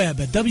us on the web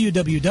at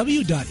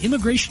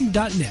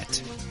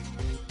www.immigration.net.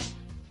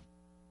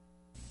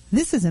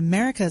 This is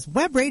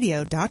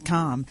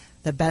americaswebradio.com,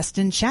 the best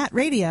in chat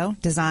radio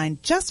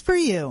designed just for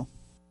you.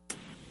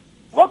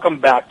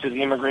 Welcome back to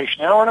the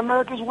Immigration Hour on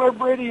America's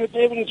Web Radio.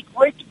 David, it's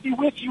great to be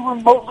with you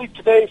remotely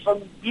today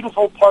from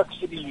beautiful Park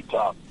City,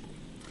 Utah.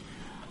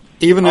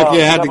 Even if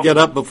you had to get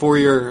up before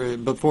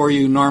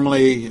you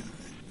normally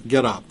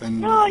get up,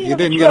 and you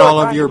didn't get all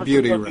of your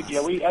beauty rest.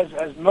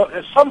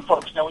 As some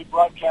folks know, we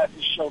broadcast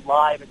this show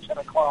live at 10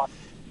 o'clock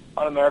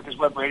on America's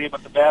Web Radio,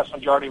 but the vast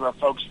majority of our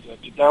folks to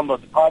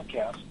download the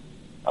podcast.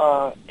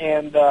 But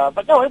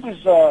no, it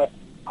was.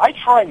 I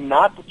try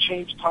not to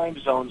change time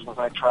zones when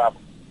I travel,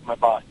 my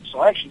body. So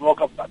I actually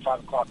woke up about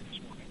 5 o'clock this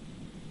morning,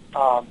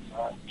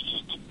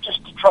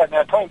 just to try.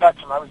 Now, coming back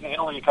from, I was in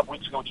Italy a couple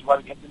weeks ago, which is why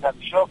we didn't have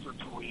the show for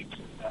 2 weeks.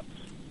 And,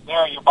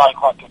 there, your body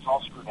clock gets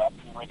all screwed up.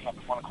 You wake up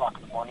at 1 o'clock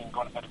in the morning and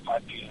go to bed at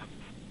 5 p.m.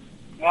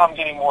 Now I'm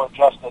getting more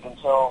adjusted, and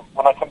so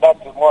when I come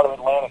back to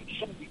Atlanta, it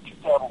shouldn't be too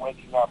terrible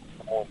waking up in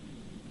the morning.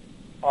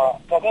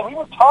 But then we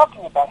were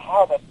talking about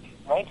how the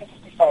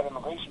 1965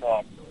 Immigration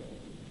Act,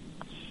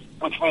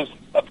 which was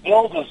a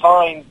bill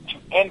designed to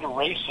end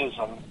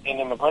racism in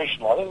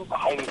immigration law. This was the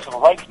height of the civil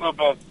rights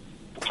movement.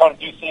 We're trying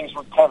to do things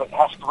with kind of an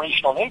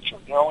aspirational nature.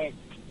 You know,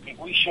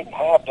 we shouldn't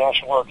have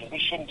national origin. We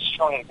shouldn't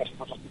discriminate against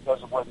people just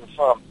because of where they're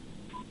from.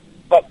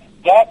 But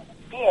that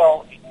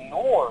bill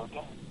ignored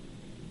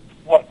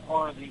what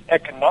were the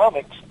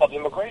economics of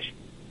immigration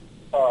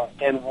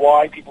and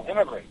why people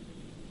immigrate.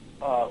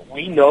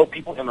 We know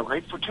people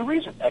immigrate for two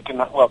reasons.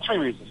 Three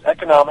reasons: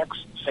 economics,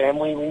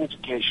 family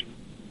reunification,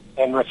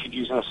 and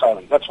refugees and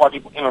asylees. That's why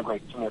people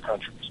immigrate from their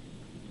countries.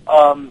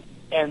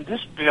 And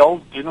this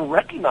bill didn't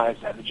recognize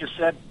that. It just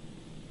said,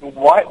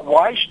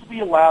 why should we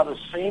allow the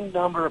same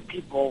number of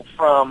people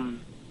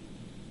from,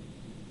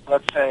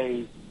 let's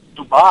say,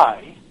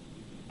 Dubai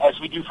as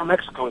we do from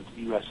Mexico into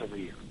the U.S.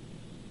 every year?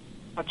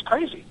 That's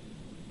crazy.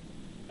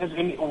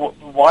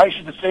 Why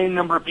should the same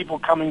number of people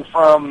coming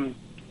from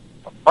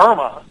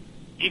Burma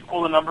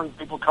equal the number of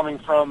people coming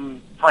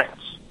from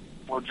France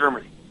or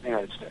Germany, the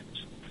United States?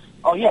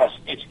 Oh, yes,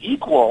 it's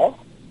equal,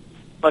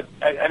 but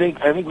I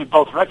think we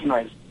both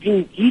recognize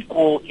being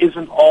equal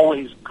isn't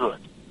always good.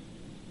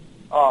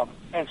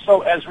 And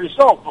so as a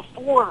result,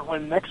 before,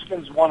 when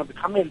Mexicans wanted to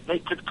come in, they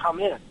could come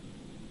in.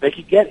 They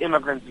could get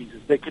immigrant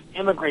visas. They could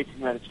immigrate to the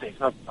United States.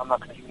 Now, I'm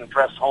not going to even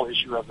address the whole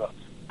issue of the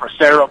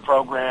Bracero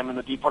program and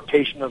the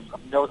deportation of a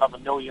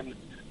million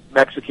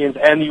Mexicans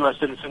and U.S.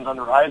 citizens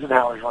under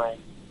Eisenhower's reign.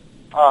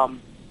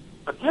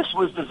 But this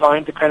was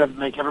designed to kind of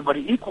make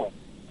everybody equal.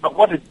 But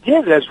what it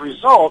did as a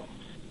result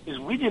is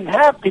we didn't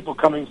have people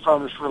coming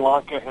from Sri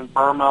Lanka and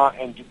Burma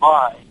and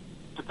Dubai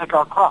to pick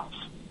our crops.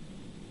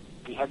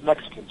 We had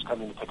Mexicans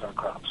coming to pick our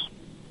crops.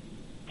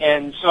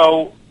 And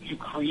so you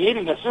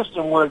created a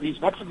system where these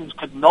Mexicans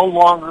could no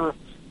longer,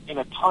 in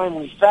a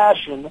timely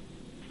fashion,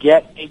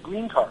 get a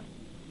green card.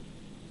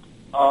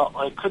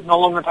 They could no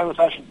longer, in a timely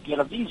fashion, get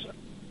a visa.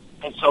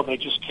 And so they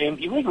just came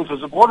illegally,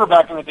 because the border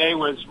back in the day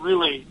was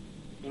really,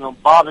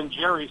 Bob and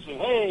Jerry saying,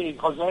 "Hey,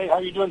 Jose, how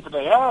are you doing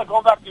today?"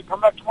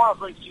 Come back tomorrow.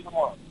 Great, see you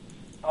tomorrow.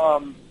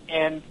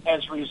 And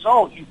as a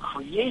result, you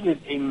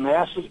created a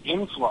massive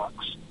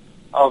influx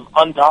of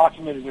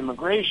undocumented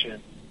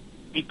immigration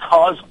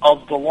because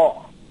of the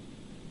law.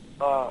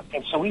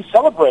 And so we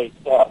celebrate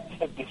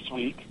this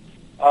week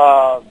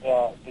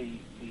the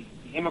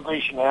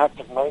Immigration Act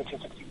of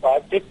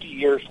 1965, 50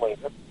 years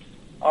later,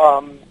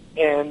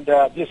 and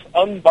this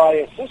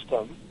unbiased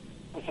system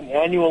with an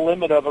annual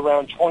limit of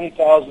around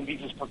 20,000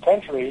 visas per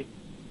country.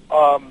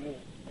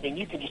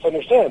 You can just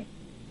understand,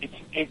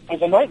 it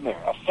was a nightmare.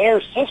 A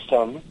fair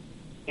system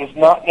is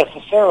not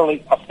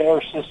necessarily a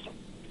fair system.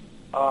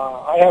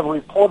 I have a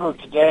reporter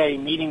today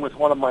meeting with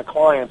one of my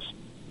clients.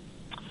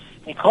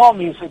 He called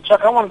me and said,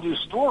 "Chuck, I want to do a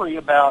story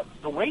about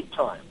the wait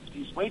times,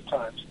 these wait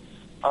times.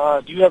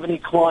 Do you have any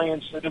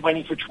clients that are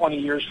waiting for 20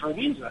 years for a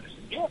visa?" I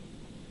said, "Yeah."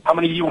 "How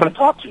many do you want to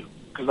talk to?"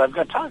 Because I've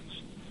got tons.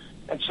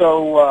 And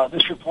so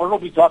this reporter will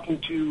be talking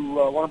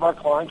to one of our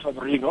clients,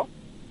 Rodrigo.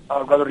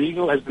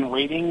 Rodrigo has been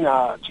waiting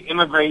to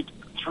immigrate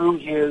through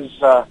his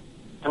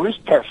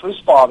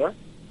father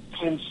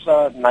since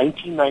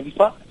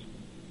 1995.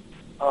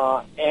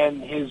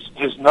 and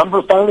his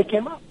number finally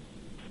came up.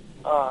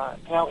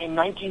 Now, in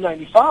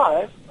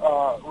 1995,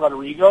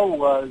 Rodrigo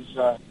was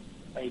a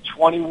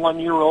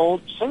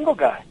 21-year-old single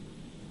guy.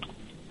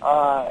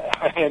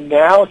 And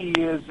now he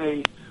is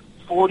a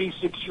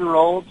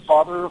 46-year-old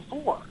father of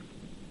four.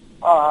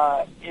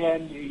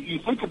 And you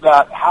think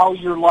about how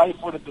your life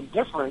would have been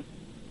different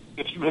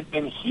if you had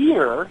been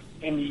here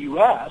in the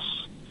U.S.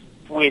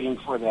 waiting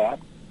for that,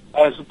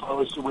 as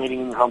opposed to waiting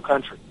in your home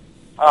country.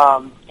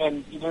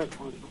 And you know,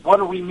 what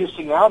are we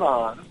missing out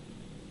on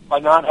by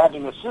not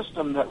having a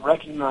system that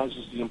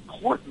recognizes the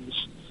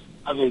importance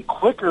of a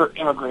quicker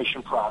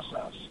immigration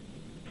process,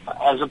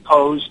 as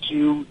opposed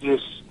to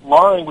this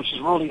line, which is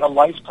really a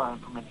lifetime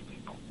for many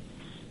people?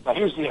 Now,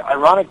 here's the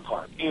ironic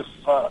part. If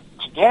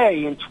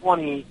today, in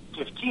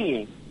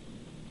 2015,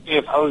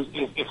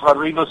 if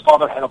Rodrigo's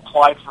father had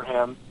applied for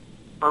him,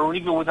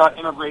 Rodrigo would not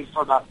immigrate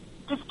for about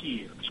 50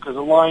 years, because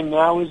the line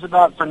now is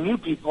about, for new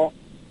people,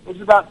 is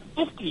about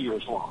 50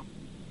 years long.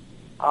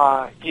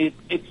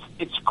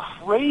 It's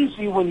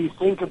crazy when you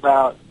think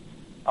about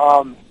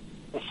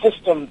the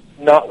system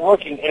not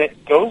working, and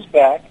it goes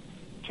back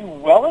to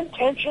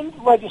well-intentioned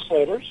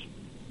legislators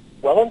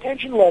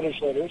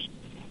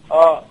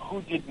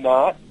who did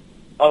not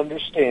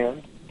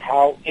understand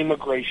how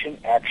immigration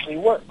actually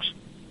works.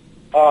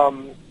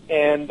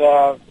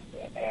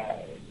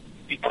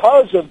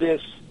 Because of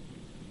this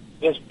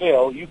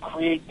bill, you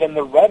create then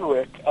the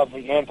rhetoric of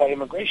the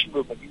anti-immigration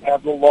movement. You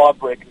have the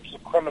lawbreakers, the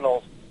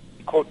criminals,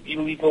 quote,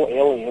 illegal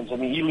aliens,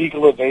 and the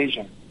illegal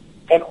evasion.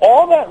 And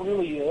all that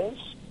really is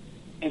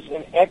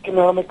an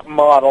economic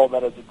model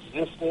that has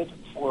existed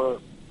for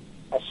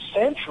a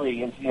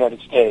century in the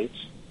United States,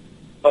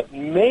 but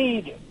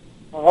made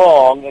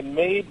wrong and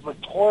made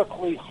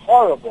rhetorically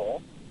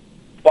horrible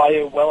by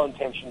a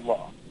well-intentioned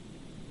law.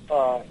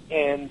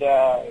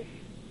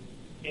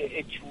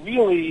 It's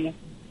really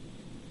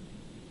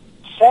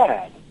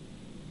sad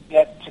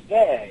that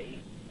today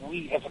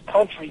we as a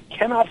country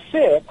cannot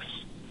fix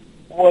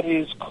what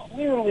is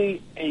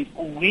clearly a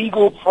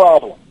legal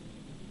problem.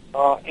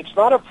 It's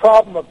not a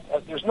problem of,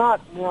 there's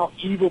not now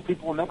evil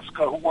people in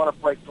Mexico who want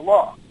to break the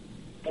law.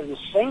 They're the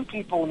same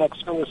people in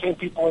Mexico, the same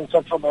people in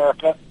Central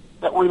America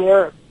that were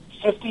there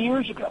 50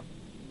 years ago.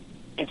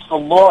 It's the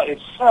law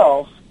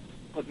itself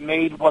that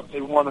made what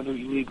they want to do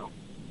illegal.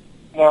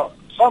 Now,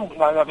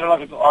 they're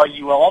like to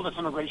argue, well, all this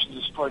immigration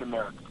destroyed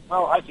America.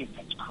 Well, I think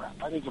that's crap.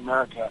 I think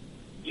America,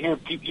 you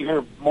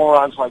hear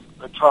morons like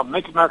Trump,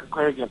 make America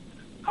great again.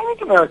 I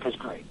think America's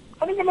great.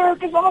 I think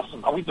America's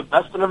awesome. Are we the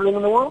best at everything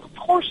in the world? Of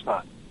course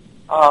not.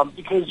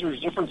 Because there's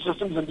different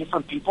systems and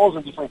different peoples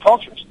and different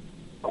cultures.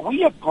 But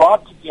we have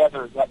brought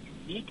together that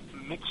unique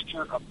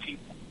mixture of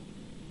people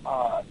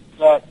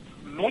that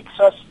makes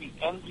us the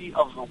envy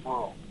of the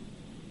world.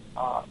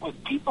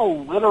 With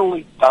people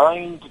literally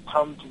dying to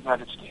come to the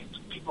United States.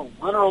 People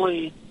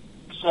literally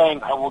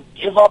saying, I will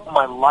give up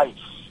my life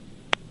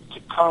to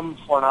come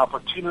for an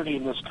opportunity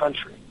in this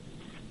country.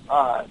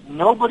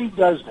 Nobody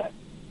does that,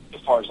 as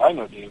far as I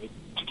know, David,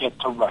 to get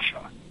to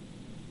Russia.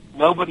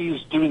 Nobody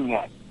is doing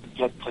that to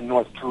get to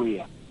North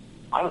Korea.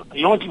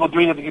 The only people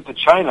doing it to get to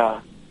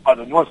China are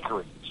the North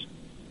Koreans.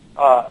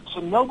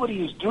 So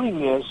nobody is doing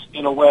this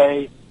in a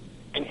way,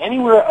 and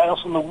anywhere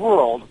else in the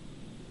world,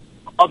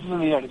 other than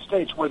the United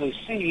States, where they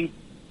see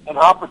an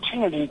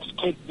opportunity to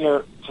take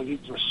their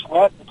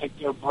sweat, to take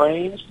their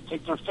brains, to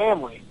take their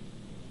family,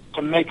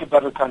 to make a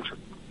better country.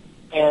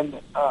 And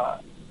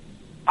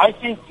I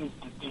think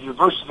the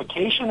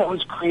diversification that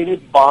was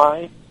created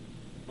by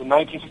the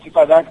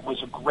 1965 Act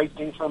was a great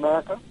thing for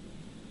America.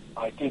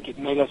 I think it's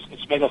made us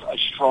a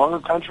stronger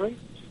country.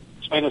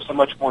 It's made us a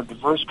much more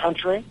diverse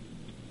country.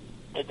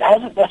 It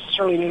hasn't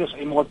necessarily made us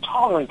a more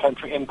tolerant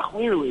country, and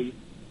clearly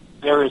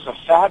there is a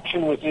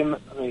faction within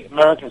the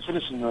American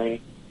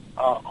citizenry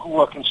who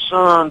are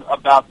concerned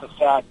about the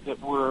fact that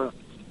we're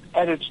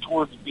headed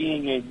towards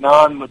being a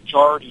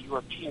non-majority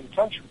European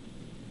country.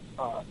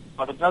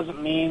 But it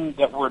doesn't mean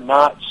that we're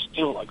not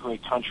still a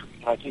great country,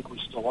 and I think we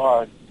still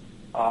are.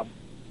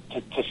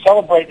 To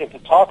celebrate and to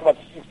talk about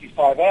the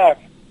 65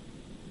 Act,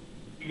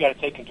 you got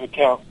to take into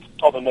account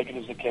all the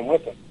negatives that came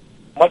with it.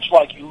 Much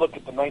like you look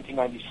at the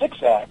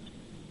 1996 Act,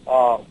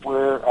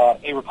 where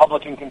a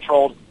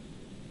Republican-controlled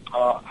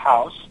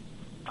House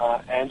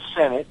and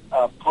Senate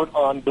put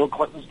on Bill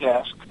Clinton's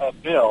desk a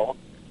bill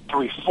to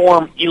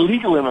reform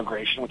illegal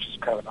immigration, which is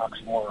kind of an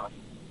oxymoron.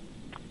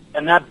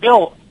 And that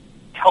bill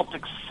helped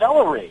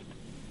accelerate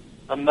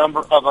the number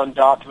of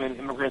undocumented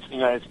immigrants in the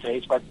United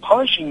States by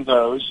punishing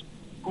those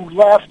who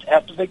left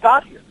after they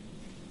got here.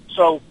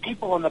 So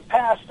people in the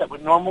past that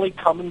would normally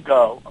come and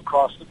go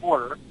across the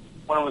border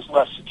when it was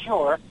less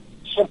secure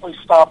simply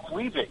stopped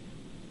leaving.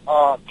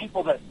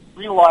 People that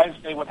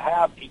realized they would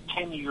have a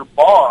 10-year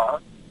bar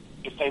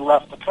if they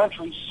left the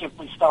country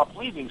simply stopped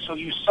leaving. So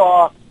you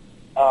saw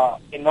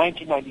in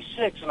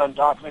 1996 an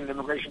undocumented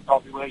immigration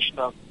population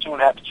of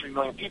 2.5 to 3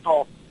 million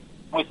people.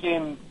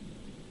 Within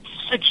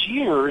 6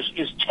 years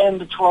is 10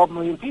 to 12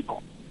 million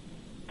people.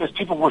 Because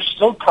people were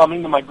still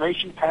coming, the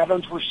migration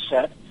patterns were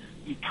set,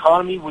 the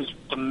economy was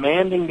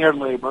demanding their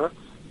labor,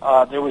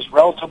 There was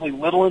relatively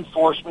little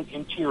enforcement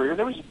interior.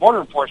 There was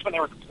border enforcement. They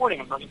were deporting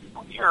a million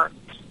people a year,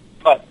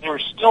 but there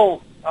was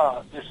still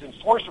this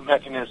enforcement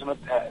mechanism at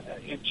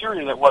the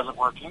interior that wasn't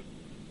working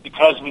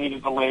because we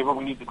needed the labor,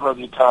 we needed to grow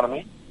the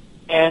economy,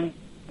 and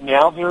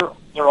now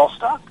they're all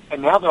stuck.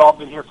 And now they've all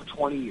been here for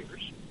 20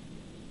 years.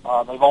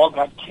 They've all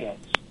got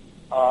kids.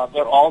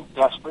 They're all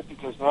desperate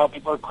because now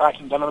people are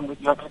cracking down on them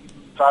with not going to give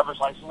you a driver's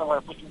license. They're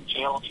going to put you in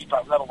jail if you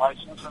drive without a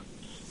license. And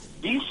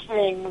these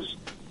things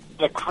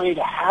that create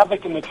a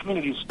havoc in the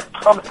communities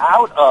come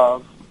out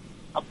of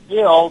a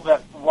bill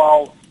that,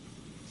 while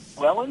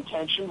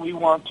well-intentioned, we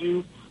want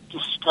to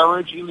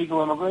discourage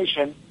illegal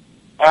immigration,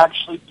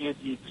 actually did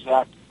the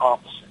exact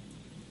opposite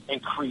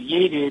and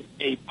created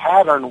a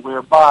pattern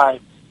whereby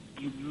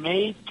you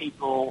made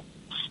people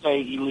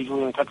stay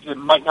illegally in a country that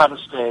might not have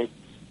stayed.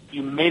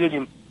 You made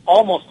it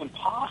almost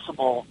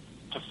impossible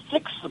to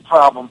fix the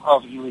problem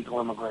of illegal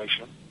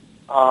immigration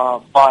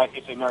by,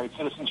 if they married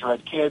citizens or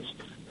had kids,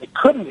 they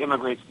couldn't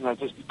immigrate to the United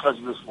States because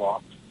of this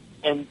law.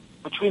 And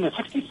between the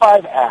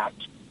 65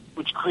 Act,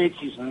 which creates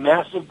these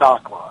massive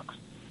backlogs,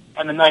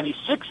 and the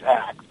 96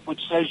 Act,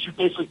 which says you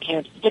basically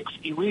can't fix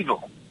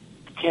illegal,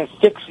 you can't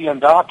fix the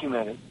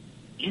undocumented,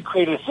 you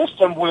created a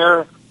system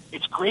where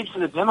it's great for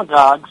the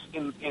demagogues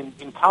in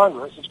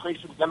Congress, it's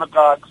great for the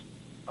demagogues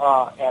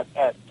at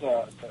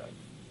the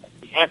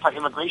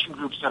anti-immigration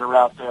groups that are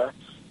out there.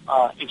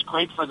 It's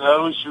great for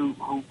those who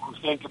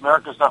think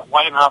America's not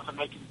white enough and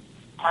they can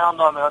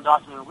pound on the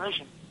undocumented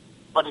immigration,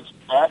 but it's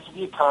bad for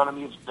the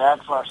economy, it's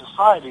bad for our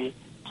society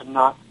to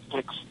not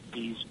fix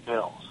these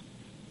bills.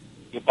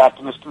 Get back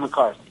to Mr.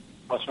 McCarthy.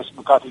 What's Mr.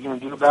 McCarthy going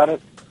to do about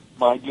it?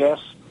 My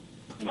guess,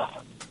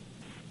 nothing.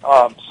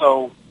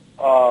 So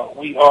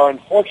we are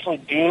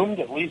unfortunately doomed,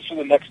 at least for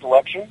the next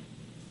election.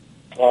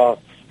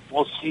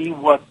 We'll see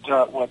what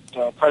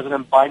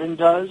President Biden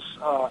does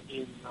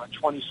in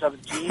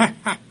 2017.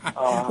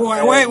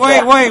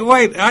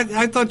 Wait!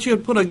 I thought you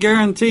had put a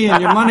guarantee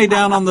and your money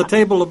down on the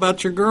table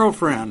about your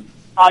girlfriend.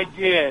 I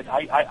did.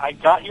 I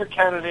got your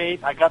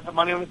candidate. I got the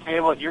money on the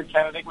table that your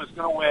candidate was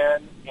going to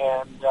win,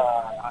 and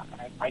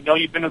I know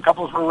you've been to a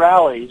couple of her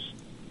rallies.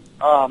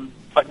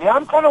 But now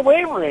I'm kind of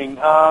wavering.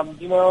 At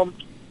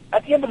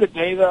the end of the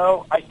day,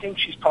 though, I think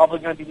she's probably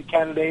going to be the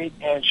candidate,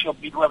 and she'll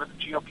beat whoever the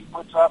GOP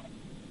puts up.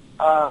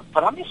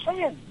 But I'm just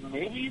saying,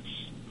 maybe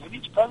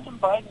it's President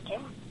Biden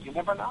too. You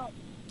never know.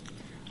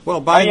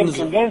 Well, I am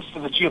convinced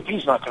that the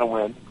GOP's not going to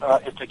win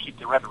if they keep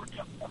the rhetoric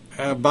up.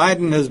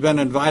 Biden has been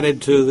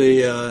invited to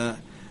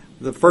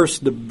the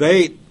first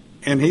debate,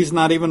 and he's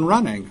not even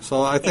running.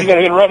 So I think he's not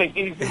even running.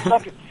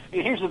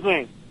 Here's the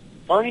thing: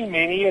 Bernie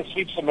Mania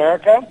sweeps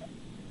America,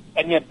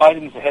 and yet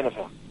Biden's ahead of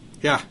him.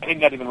 Yeah, and he's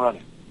not even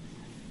running.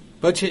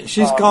 But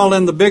she's called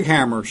in the big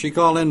hammer. She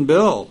called in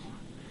Bill.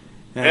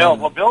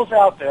 Well, Bill's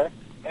out there,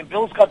 and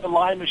Bill's got the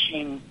lie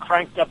machine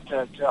cranked up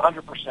to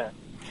 100%.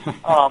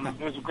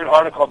 There's a good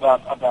article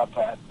about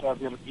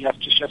that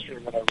just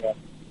yesterday that I read.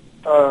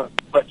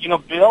 But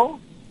Bill,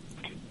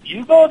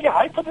 you go again.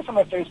 I put this on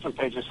my Facebook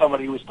page as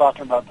somebody who was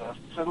talking about this.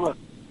 I said, look,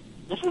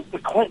 this is the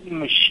Clinton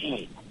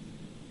machine.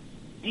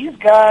 These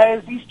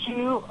guys, these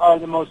two, are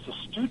the most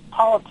astute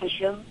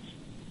politicians.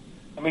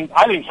 I mean,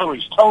 I think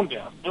Hillary's tone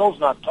deaf. Bill's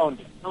not tone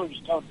deaf.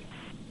 Hillary's tone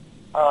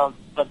deaf.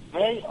 But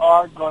they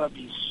are going to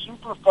be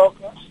super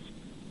focused.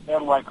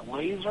 They're like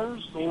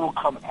lasers. They will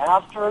come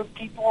after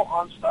people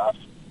on stuff.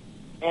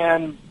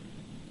 And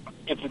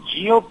if the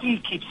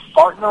GOP keeps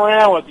farting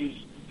around with these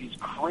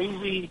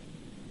crazy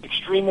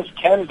extremist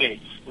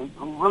candidates who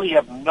really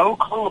have no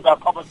clue about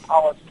public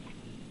policy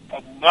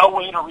and no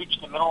way to reach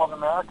the middle of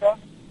America,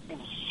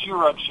 there's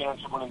zero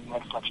chance of winning the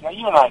next election. Now,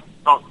 you and I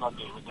don't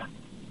agree with that.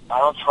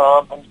 Donald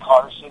Trump and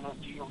Carson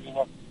and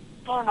Fiorina,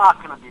 they're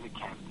not going to be the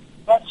candidate.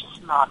 That's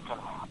just not going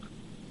to happen.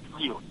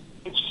 Really.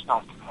 It's just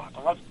not going to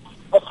happen.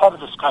 Let's have a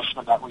discussion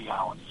about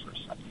reality for a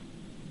second.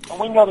 And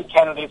we know the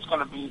candidate's going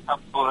to be a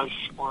Bush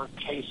or a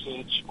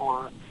Kasich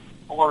or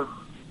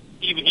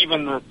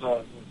even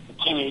the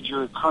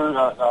teenager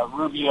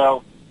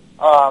Rubio.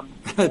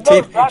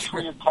 That's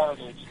where your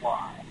candidates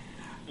lie.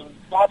 I mean,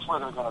 that's where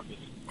they're going to be.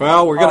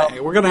 Well,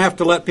 we're gonna have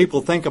to let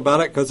people think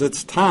about it because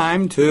it's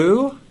time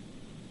to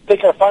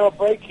take our final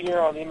break here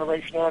on the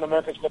Immigration Hour on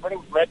America's Web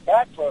Radio. We're right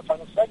back for our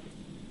final segment.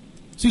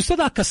 Si usted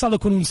ha casado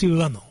con un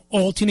ciudadano,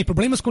 o tiene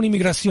problemas con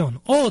inmigración,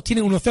 o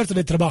tiene una oferta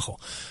de trabajo,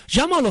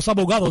 llama a los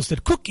abogados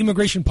del Cook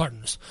Immigration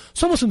Partners.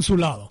 Somos en su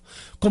lado.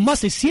 Con más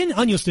de 100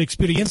 años de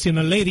experiencia en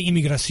la ley de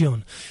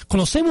inmigración,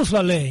 conocemos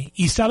la ley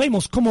y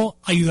sabemos cómo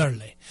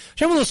ayudarle.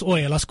 Llámanos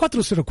hoy a las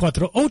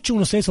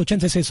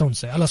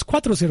 404-816-8611, a las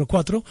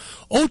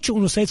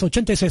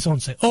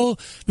 404-816-8611, o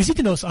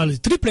visítenos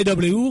al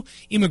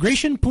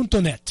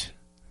www.immigration.net.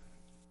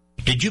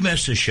 Did you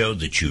miss a show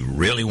that you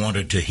really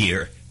wanted to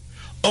hear?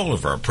 All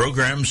of our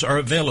programs are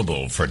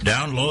available for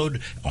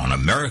download on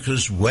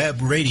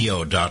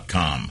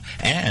americaswebradio.com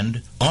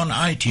and on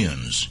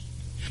iTunes.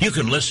 You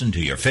can listen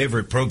to your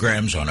favorite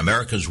programs on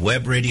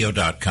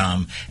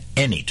americaswebradio.com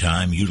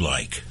anytime you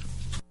like.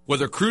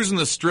 Whether cruising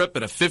the strip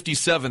in a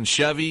 57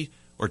 Chevy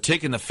or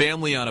taking the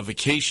family on a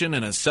vacation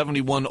in a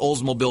 71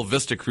 Oldsmobile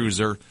Vista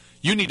Cruiser,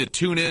 you need to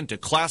tune in to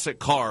Classic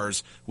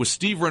Cars with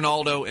Steve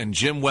Ronaldo and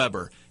Jim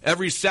Weber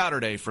every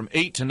Saturday from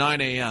 8 to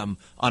 9 a.m.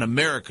 on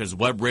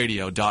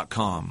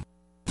americaswebradio.com.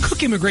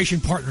 Cook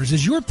Immigration Partners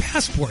is your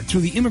passport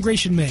through the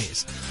immigration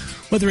maze.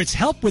 Whether it's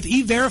help with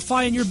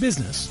E-Verify in your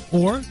business,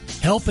 or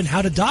help in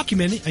how to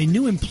document a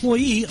new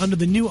employee under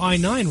the new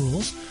I-9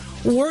 rules,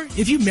 or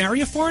if you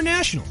marry a foreign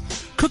national,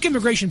 Cook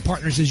Immigration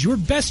Partners is your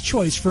best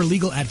choice for a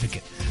legal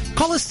advocate.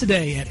 Call us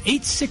today at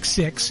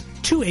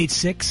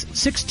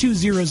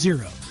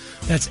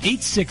 866-286-6200. That's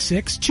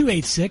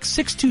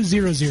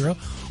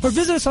 866-286-6200, or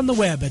visit us on the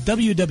web at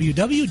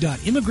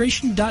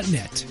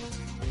www.immigration.net.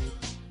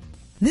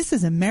 This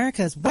is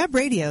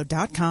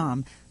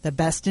americaswebradio.com, the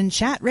best in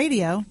chat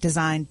radio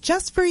designed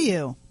just for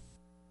you.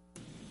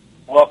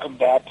 Welcome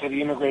back to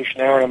the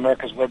Immigration Hour on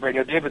America's Web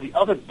Radio. David, the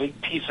other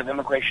big piece of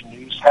immigration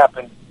news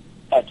happened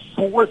at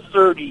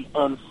 4:30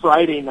 on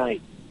Friday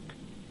night.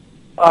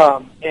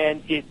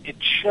 And it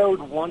showed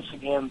once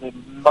again the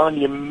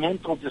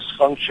monumental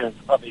dysfunction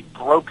of a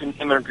broken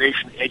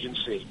immigration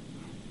agency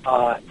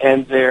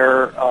and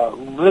their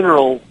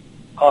literal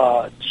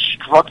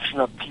destruction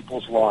of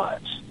people's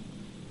lives.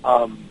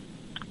 On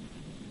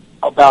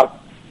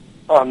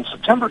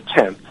September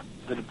 10th,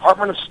 the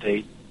Department of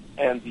State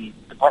and the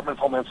Department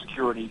of Homeland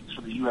Security, so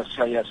the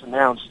USCIS,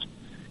 announced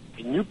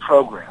a new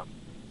program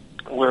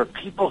where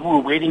people who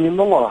were waiting in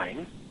the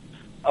line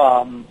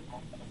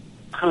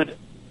could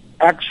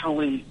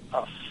actually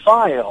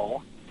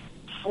file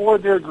for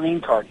their green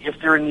card, if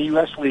they're in the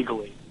U.S.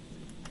 legally,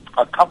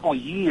 a couple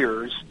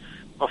years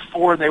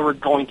before they were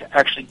going to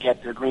actually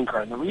get their green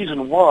card. And the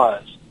reason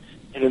was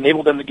it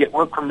enabled them to get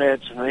work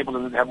permits and enabled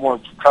them to have more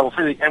travel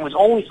freely, and was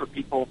only for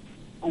people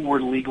who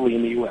were legally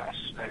in the U.S.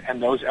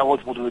 and those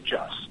eligible to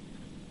adjust.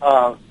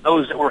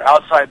 Those that were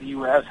outside the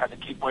U.S. had to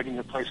keep waiting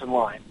their place in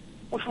line,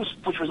 which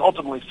was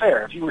ultimately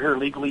fair. If you were here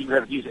legally, you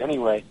had a visa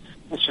anyway.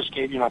 This just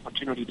gave you an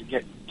opportunity to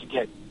get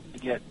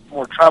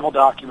more travel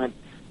document,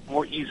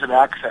 more ease of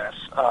access,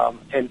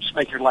 and just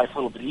make your life a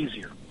little bit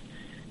easier.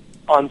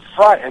 On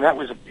Friday, and it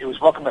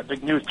was welcomed by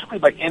big news, particularly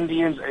by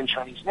Indians and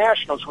Chinese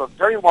nationals who have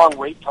very long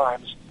wait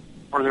times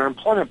for their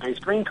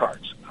employment-based green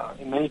cards.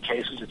 In many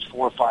cases, it's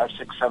 4, 5,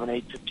 6, 7,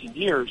 8, 15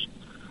 years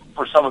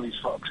for some of these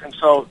folks. And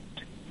so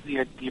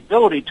the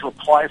ability to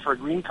apply for a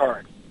green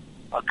card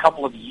a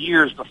couple of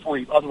years before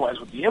you otherwise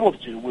would be able to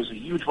do was a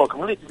huge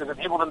welcome relief because it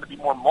enabled them to be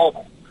more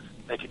mobile.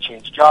 They could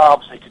change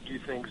jobs. They could do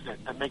things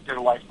that make their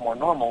life more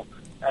normal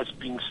as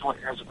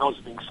opposed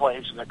to being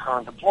slaves to their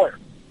current employer.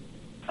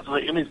 So,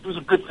 I mean, it was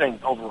a good thing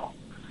overall.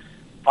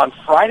 On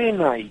Friday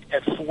night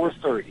at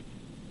 4:30,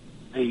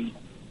 the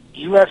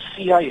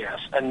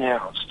USCIS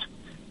announced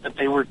that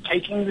they were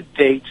taking the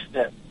dates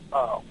that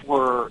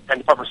were, and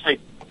Department of State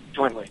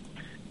jointly,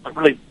 but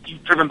really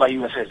driven by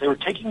USCIS, they were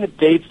taking the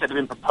dates that had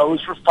been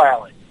proposed for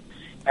filing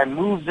and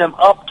moved them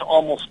up to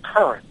almost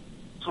current.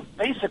 So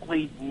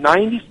basically,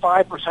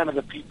 95% of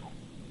the people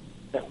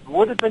that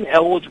would have been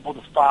eligible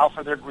to file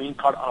for their green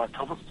card on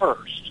October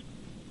 1st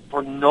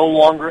were no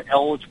longer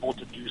eligible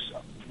to do so.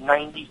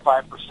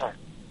 95%.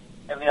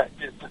 And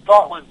the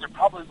thought was there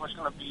probably was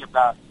going to be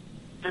about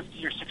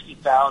 50 or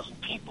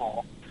 60,000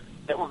 people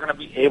that were going to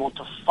be able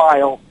to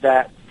file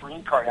that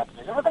green card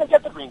application. They were going to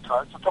get the green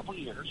card for a couple of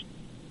years.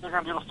 They're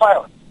going to be able to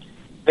file it.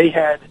 They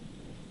had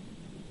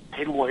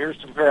paid lawyers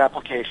to prepare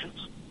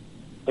applications.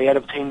 They had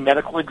obtained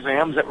medical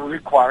exams that were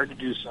required to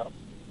do so.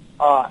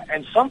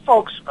 And some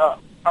folks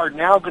are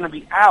now going to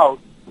be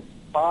out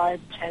 $5,000,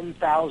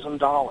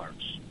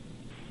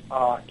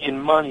 $10,000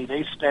 in money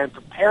they spent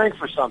preparing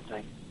for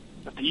something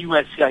that the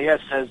USCIS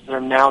says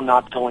they're now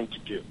not going to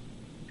do,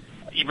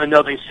 even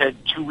though they said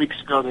 2 weeks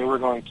ago they were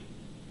going to.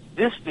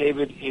 This,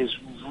 David, is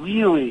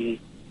really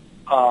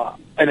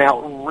an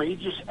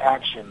outrageous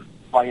action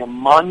by a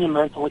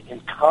monumentally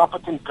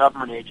incompetent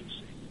government agency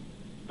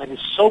that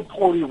is so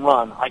poorly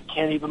run, I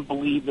can't even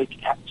believe that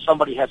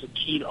somebody has a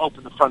key to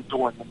open the front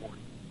door in the morning.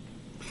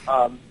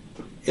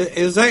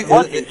 Is that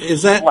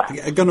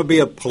going to be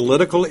a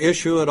political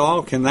issue at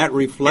all? Can that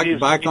reflect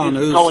back on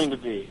who's... It is going to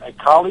be. A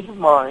colleague of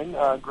mine,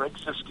 Greg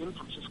Siskin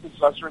from Siskin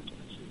Susser in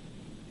Tennessee,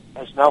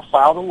 has now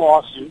filed a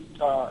lawsuit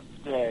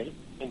today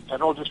in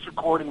federal district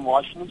court in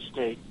Washington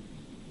State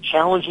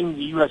challenging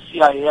the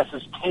USCIS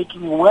as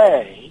taking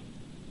away,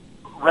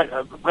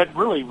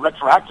 really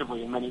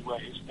retroactively in many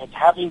ways, and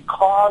having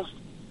caused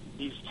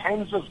these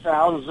tens of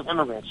thousands of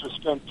immigrants to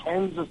spend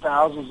tens of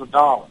thousands of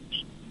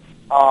dollars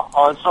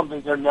on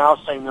something they're now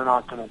saying they're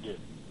not going to do.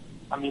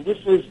 I mean, this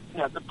is,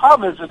 the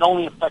problem is it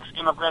only affects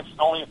immigrants, it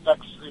only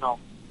affects,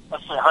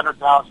 let's say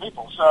 100,000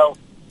 people. So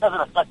it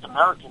doesn't affect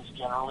Americans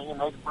generally, and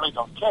they really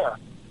don't care.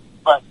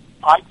 But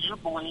I do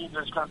believe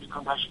there's going to be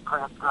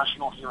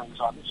congressional hearings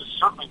on this. It's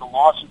certainly the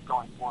lawsuit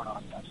going forward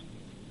on this.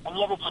 And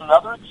yet it's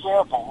another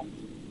example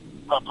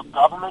of a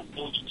government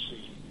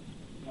agency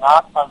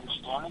not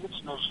understanding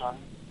its mission,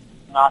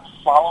 not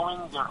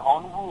following their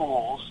own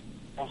rules,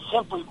 and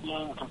simply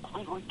being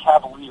completely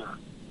cavalier.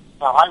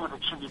 Now, I would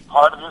attribute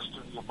part of this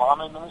to the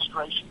Obama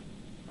administration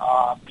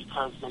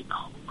because they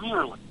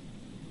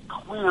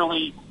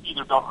clearly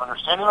either don't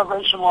understand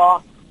immigration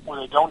law or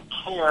they don't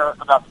care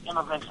about the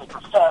immigrants they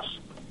profess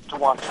to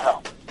want to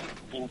help.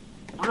 I mean,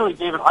 really,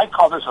 David, I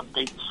call this a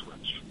bait and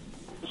switch.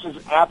 This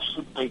is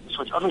absolute bait and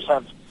switch. Others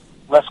have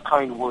less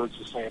kind words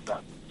to say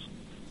about this.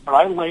 But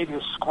I lay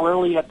this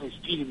squarely at the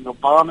feet of the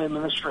Obama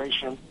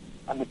administration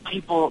and the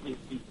people, the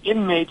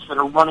inmates that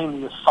are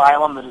running the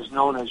asylum that is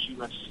known as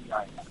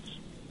USCIS.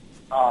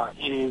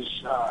 It is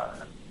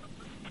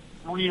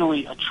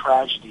really a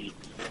tragedy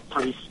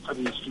for these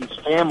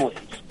families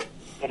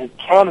that had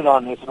counted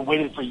on this and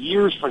waited for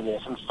years for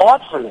this and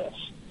fought for this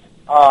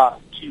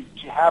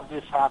to have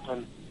this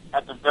happen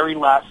at the very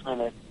last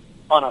minute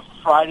on a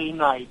Friday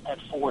night at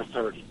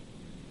 4:30,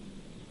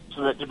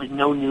 so that there'd be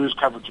no news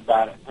coverage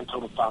about it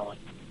until the following.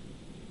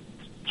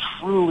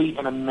 Truly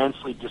an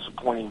immensely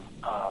disappointing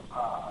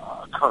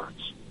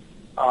occurrence.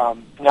 Now,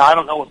 I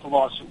don't know if the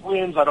lawsuit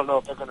wins. I don't know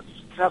if they're going to be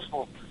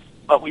successful.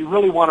 But we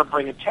really want to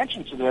bring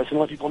attention to this and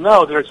let people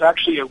know there's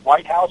actually a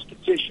White House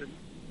petition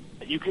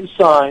that you can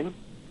sign.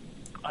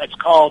 It's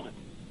called,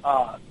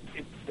 the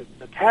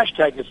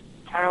hashtag is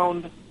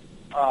Pound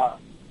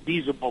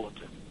Visa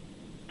Bulletin.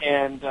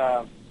 And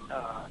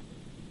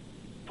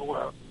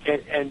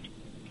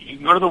you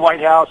can go to the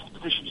White House,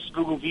 petition, just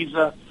Google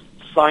Visa,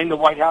 sign the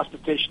White House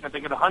petition. If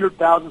they get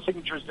 100,000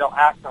 signatures, they'll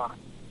act on it.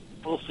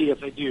 We'll see if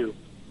they do.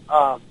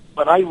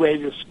 But I lay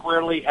this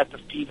squarely at the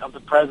feet of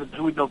the president,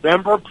 who in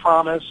November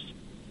promised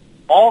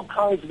all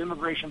kinds of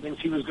immigration things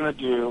he was going to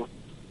do,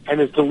 and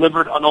has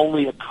delivered on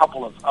only a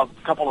couple of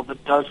the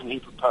dozen he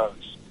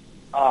proposed.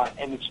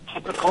 And it's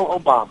typical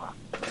Obama: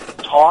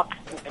 talk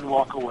and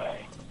walk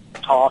away,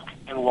 talk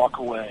and walk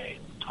away,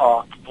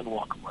 talk and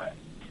walk away,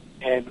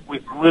 and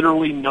with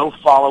literally no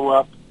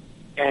follow-up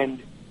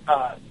and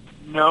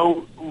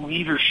no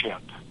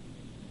leadership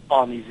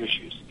on these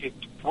issues.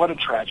 What a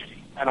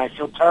tragedy! And I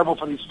feel terrible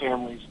for these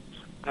families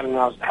that are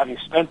now, having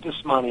spent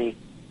this money,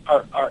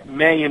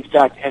 may in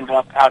fact end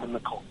up out in the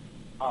cold.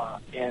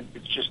 And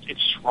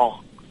it's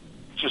wrong.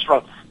 It's just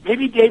wrong.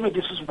 Maybe, David,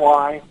 this is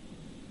why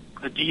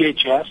the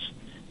DHS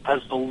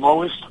has the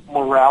lowest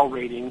morale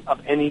rating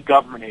of any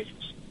government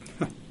agency.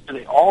 And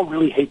they all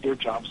really hate their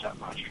jobs that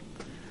much.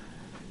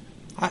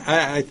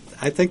 I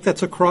think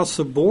that's across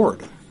the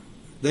board.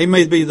 They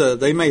may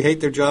hate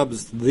their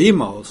jobs the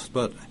most,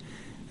 but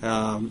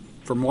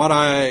from what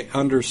I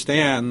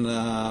understand,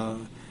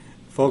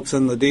 folks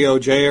in the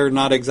DOJ are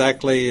not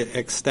exactly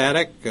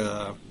ecstatic.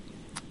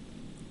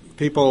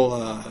 People,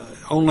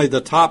 only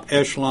the top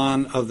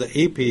echelon of the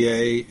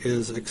EPA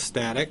is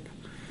ecstatic.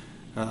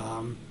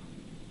 The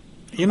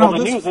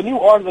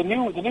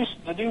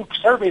new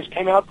surveys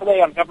came out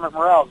today on government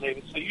morale,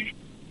 David. So you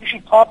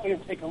should pop in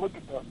and take a look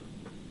at them.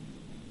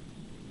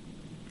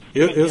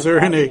 Is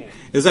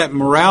that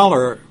morale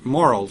or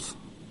morals?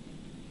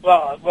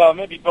 Well,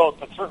 maybe both,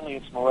 but certainly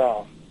it's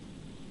morale.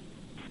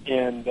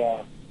 And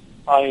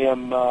I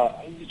am.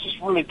 It's just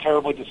really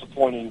terribly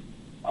disappointing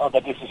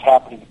that this is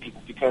happening to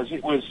people, because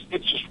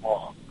it's just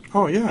wrong.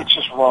 Oh yeah, it's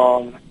just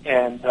wrong.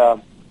 And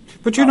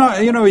but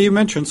you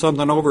mentioned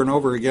something over and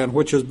over again,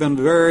 which has been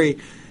very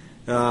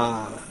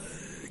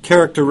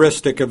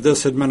characteristic of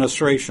this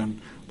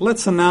administration.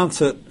 Let's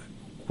announce it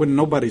when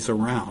nobody's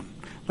around.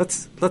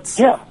 Let's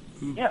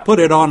put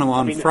it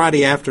on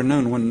Friday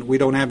afternoon when we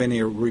don't have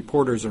any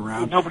reporters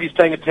around. Nobody's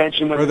paying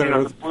attention.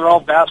 We're all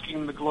basking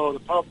in the glow of the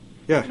Pope.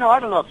 Yeah. I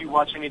don't know if you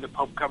watched any of the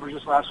Pope coverage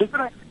this last week,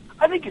 but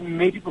I think it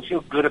made people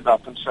feel good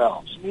about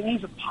themselves. I mean,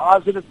 he's a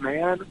positive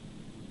man.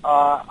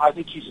 I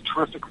think he's a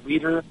terrific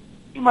leader.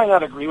 You might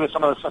not agree with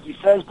some of the stuff he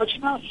says, but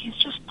he's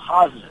just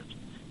positive.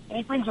 And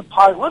he brings a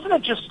positive. Wasn't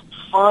it just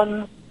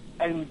fun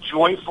and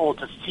joyful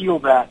to feel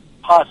that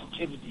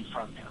positivity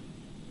from him?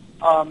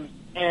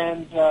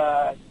 And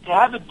to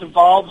have it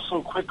devolve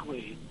so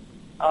quickly,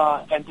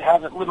 and to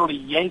have it literally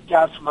yanked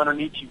out from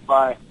underneath you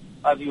by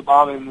the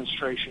Obama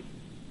administration,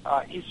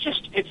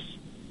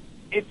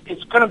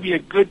 it's going to be a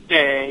good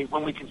day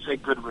when we can say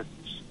good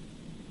riddance.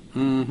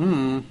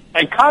 Mm-hmm.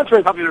 And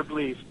contrary to popular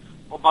belief,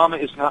 Obama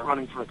is not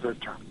running for a third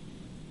term.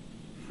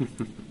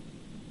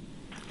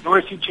 Nor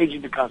is he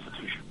changing the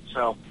Constitution.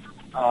 So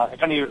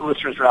if any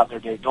listeners are out there,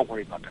 Dave, don't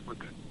worry about that. We're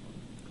good.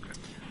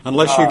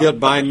 Unless you get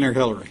Biden or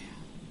Hillary.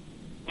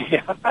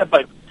 Yeah,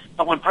 but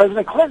when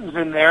President Clinton's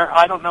in there,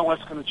 I don't know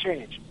what's going to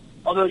change.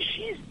 Although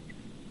she's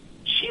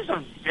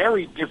a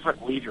very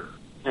different leader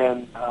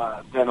than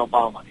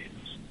Obama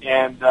is.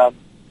 And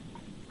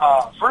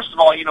first of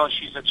all,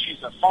 she's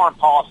a foreign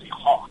policy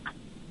hawk.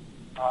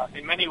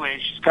 In many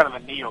ways, she's kind of a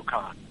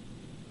neocon.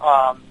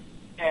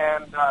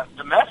 And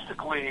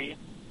domestically,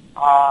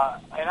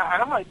 and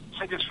I'm going to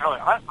say this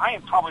earlier, I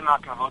am probably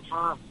not going to vote for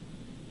her.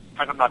 In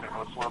fact, I'm not going to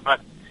vote for her.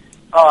 But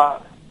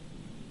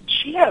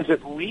she has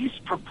at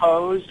least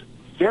proposed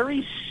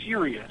very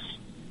serious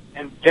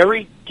and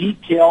very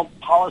detailed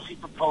policy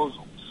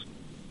proposals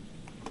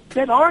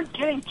that aren't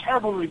getting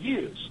terrible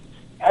reviews,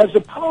 as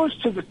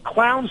opposed to the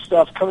clown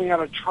stuff coming out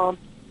of Trump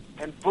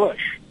and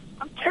Bush.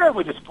 I'm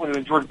terribly disappointed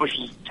in George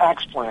Bush's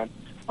tax plan,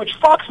 which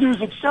Fox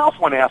News itself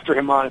went after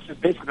him on.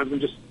 It basically doesn't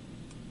just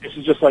this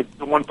is just like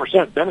the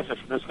 1% benefit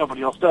from this,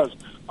 nobody else does.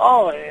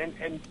 Oh,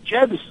 and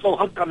Jeb is still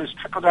hooked on this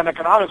trickle-down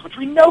economics, which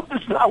we know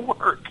does not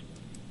work.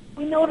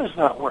 We know does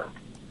not work.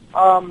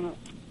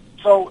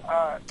 So,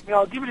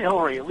 I'll give it to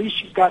Hillary. At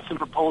least she's got some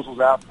proposals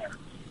out there.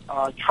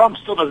 Trump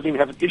still doesn't even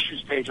have an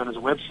issues page on his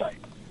website.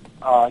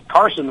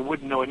 Carson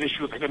wouldn't know an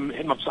issue if it hit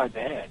him upside the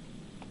head.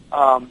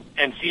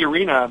 And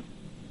Fiorina,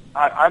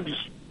 I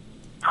just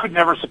could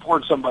never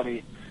support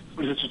somebody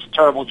who does such a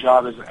terrible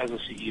job as a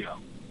CEO,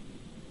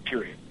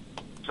 period.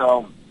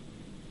 So,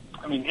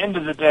 I mean, end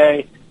of the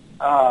day,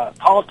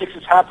 politics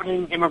is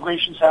happening,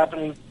 immigration's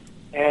happening,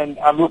 and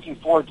I'm looking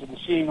forward to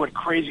seeing what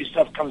crazy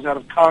stuff comes out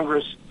of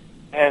Congress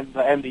and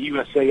the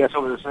USAS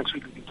over this next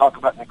week. We can talk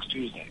about next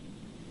Tuesday.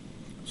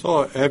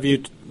 So, have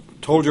you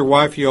told your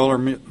wife you all are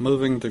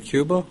moving to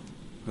Cuba?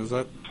 Is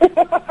that?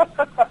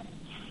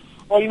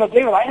 Well,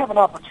 David, I have an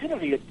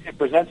opportunity. It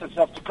presents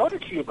itself to go to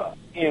Cuba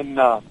in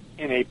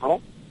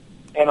April,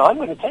 and I'm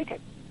going to take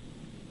it.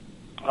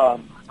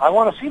 I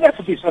want to see that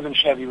 57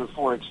 Chevy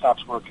before it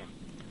stops working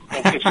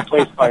and gets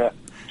replaced by a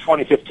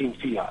 2015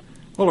 Fiat.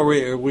 Well,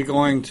 are we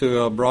going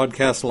to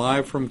broadcast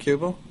live from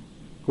Cuba?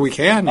 We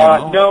can,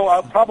 No,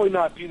 I'll probably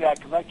not do that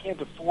because I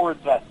can't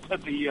afford the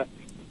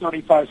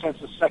 35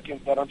 cents a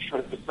second that I'm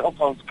sure the cell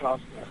phones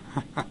cost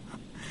there.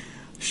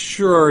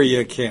 Sure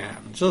you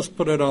can. Just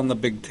put it on the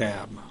big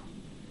tab.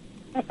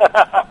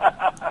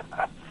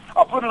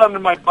 I'll put it under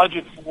my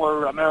budget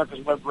for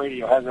America's Web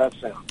Radio. How's that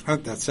sound?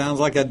 That sounds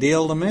like a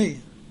deal to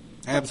me.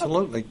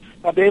 Absolutely.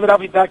 Now, David, I'll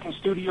be back in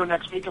studio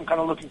next week. I'm kind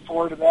of looking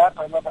forward to that.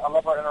 I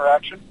love our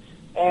interaction.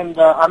 And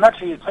I'm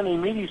actually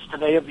attending meetings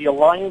today of the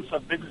Alliance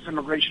of Business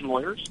Immigration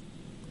Lawyers,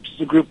 which is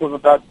a group of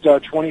about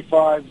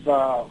 25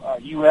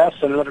 U.S.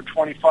 and another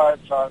 25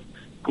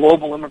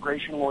 global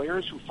immigration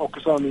lawyers who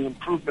focus on the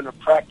improvement of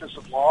practice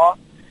of law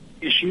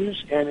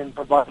issues and in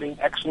providing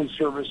excellent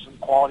service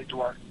and quality to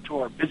our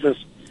business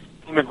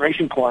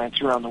immigration clients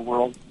around the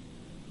world.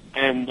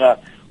 And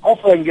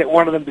hopefully I can get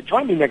one of them to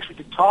join me next week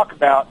to talk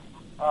about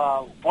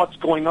what's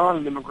going on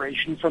in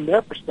immigration from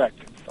their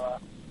perspective.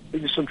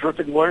 These are some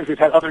terrific lawyers. We've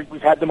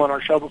had them on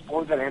our show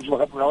before. We've had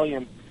Angela Heparelli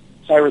and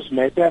Cyrus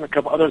Mehta and a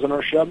couple others on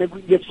our show. Maybe we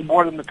can get some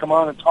more of them to come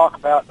on and talk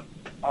about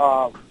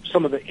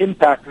some of the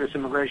impact of this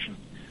immigration.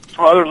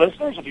 For other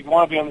listeners, if you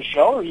want to be on the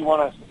show or you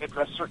want to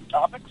address certain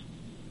topics,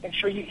 make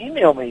sure you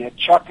email me at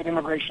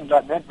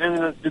chuck@immigration.net.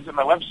 Visit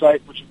my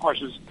website, which of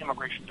course is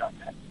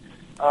immigration.net.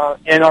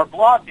 And our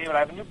blog, David, I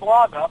have a new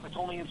blog up. It's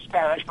only in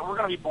Spanish, but we're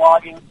going to be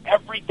blogging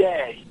every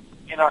day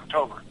in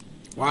October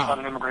on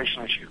an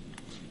immigration issue.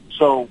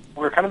 So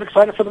we're kind of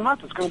excited for the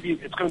month. It's going to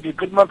be a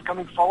good month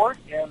coming forward,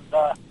 and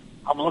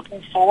I'm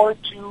looking forward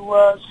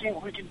to seeing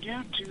what we can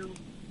do to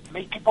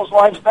make people's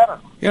lives better.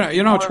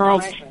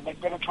 Charles, make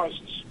better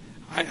choices.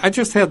 I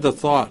just had the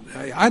thought.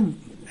 You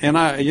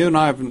and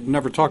I have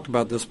never talked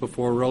about this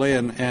before, really,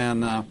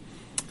 and I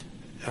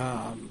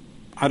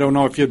don't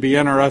know if you'd be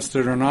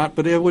interested or not,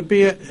 but it would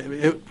be.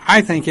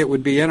 I think it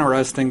would be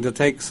interesting to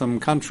take some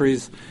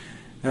countries,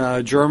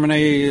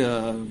 Germany,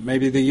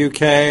 maybe the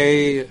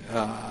UK,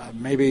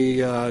 maybe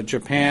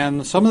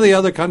Japan, some of the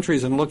other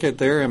countries, and look at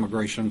their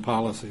immigration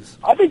policies.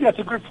 I think that's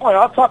a good point.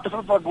 I'll talk to some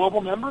of our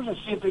global members and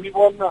see if they'd be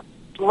willing to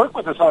work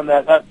with us on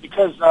that.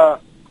 Because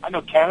I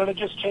know Canada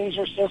just changed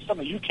their system.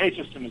 The UK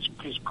system is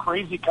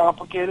crazy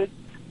complicated.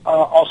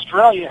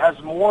 Australia has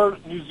more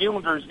New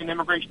Zealanders in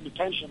immigration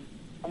detention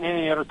than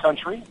any other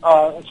country.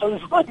 And so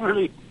there's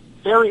really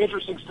very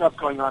interesting stuff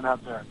going on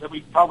out there that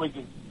we probably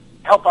can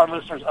help our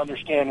listeners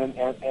understand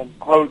and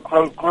grow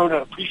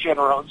to appreciate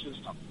our own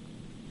system.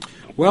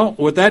 Well,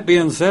 with that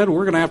being said,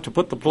 we're going to have to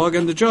put the plug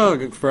in the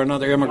jug for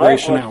another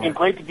immigration hour. It's been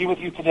great to be with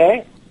you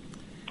today.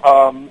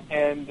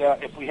 And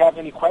if we have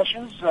any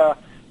questions,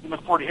 we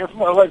look forward to hearing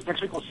from you. Otherwise,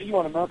 next week we'll see you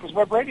on America's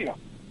Web Radio.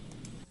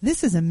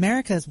 This is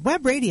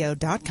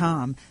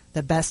America'sWebRadio.com,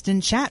 the best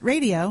in chat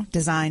radio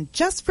designed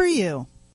just for you.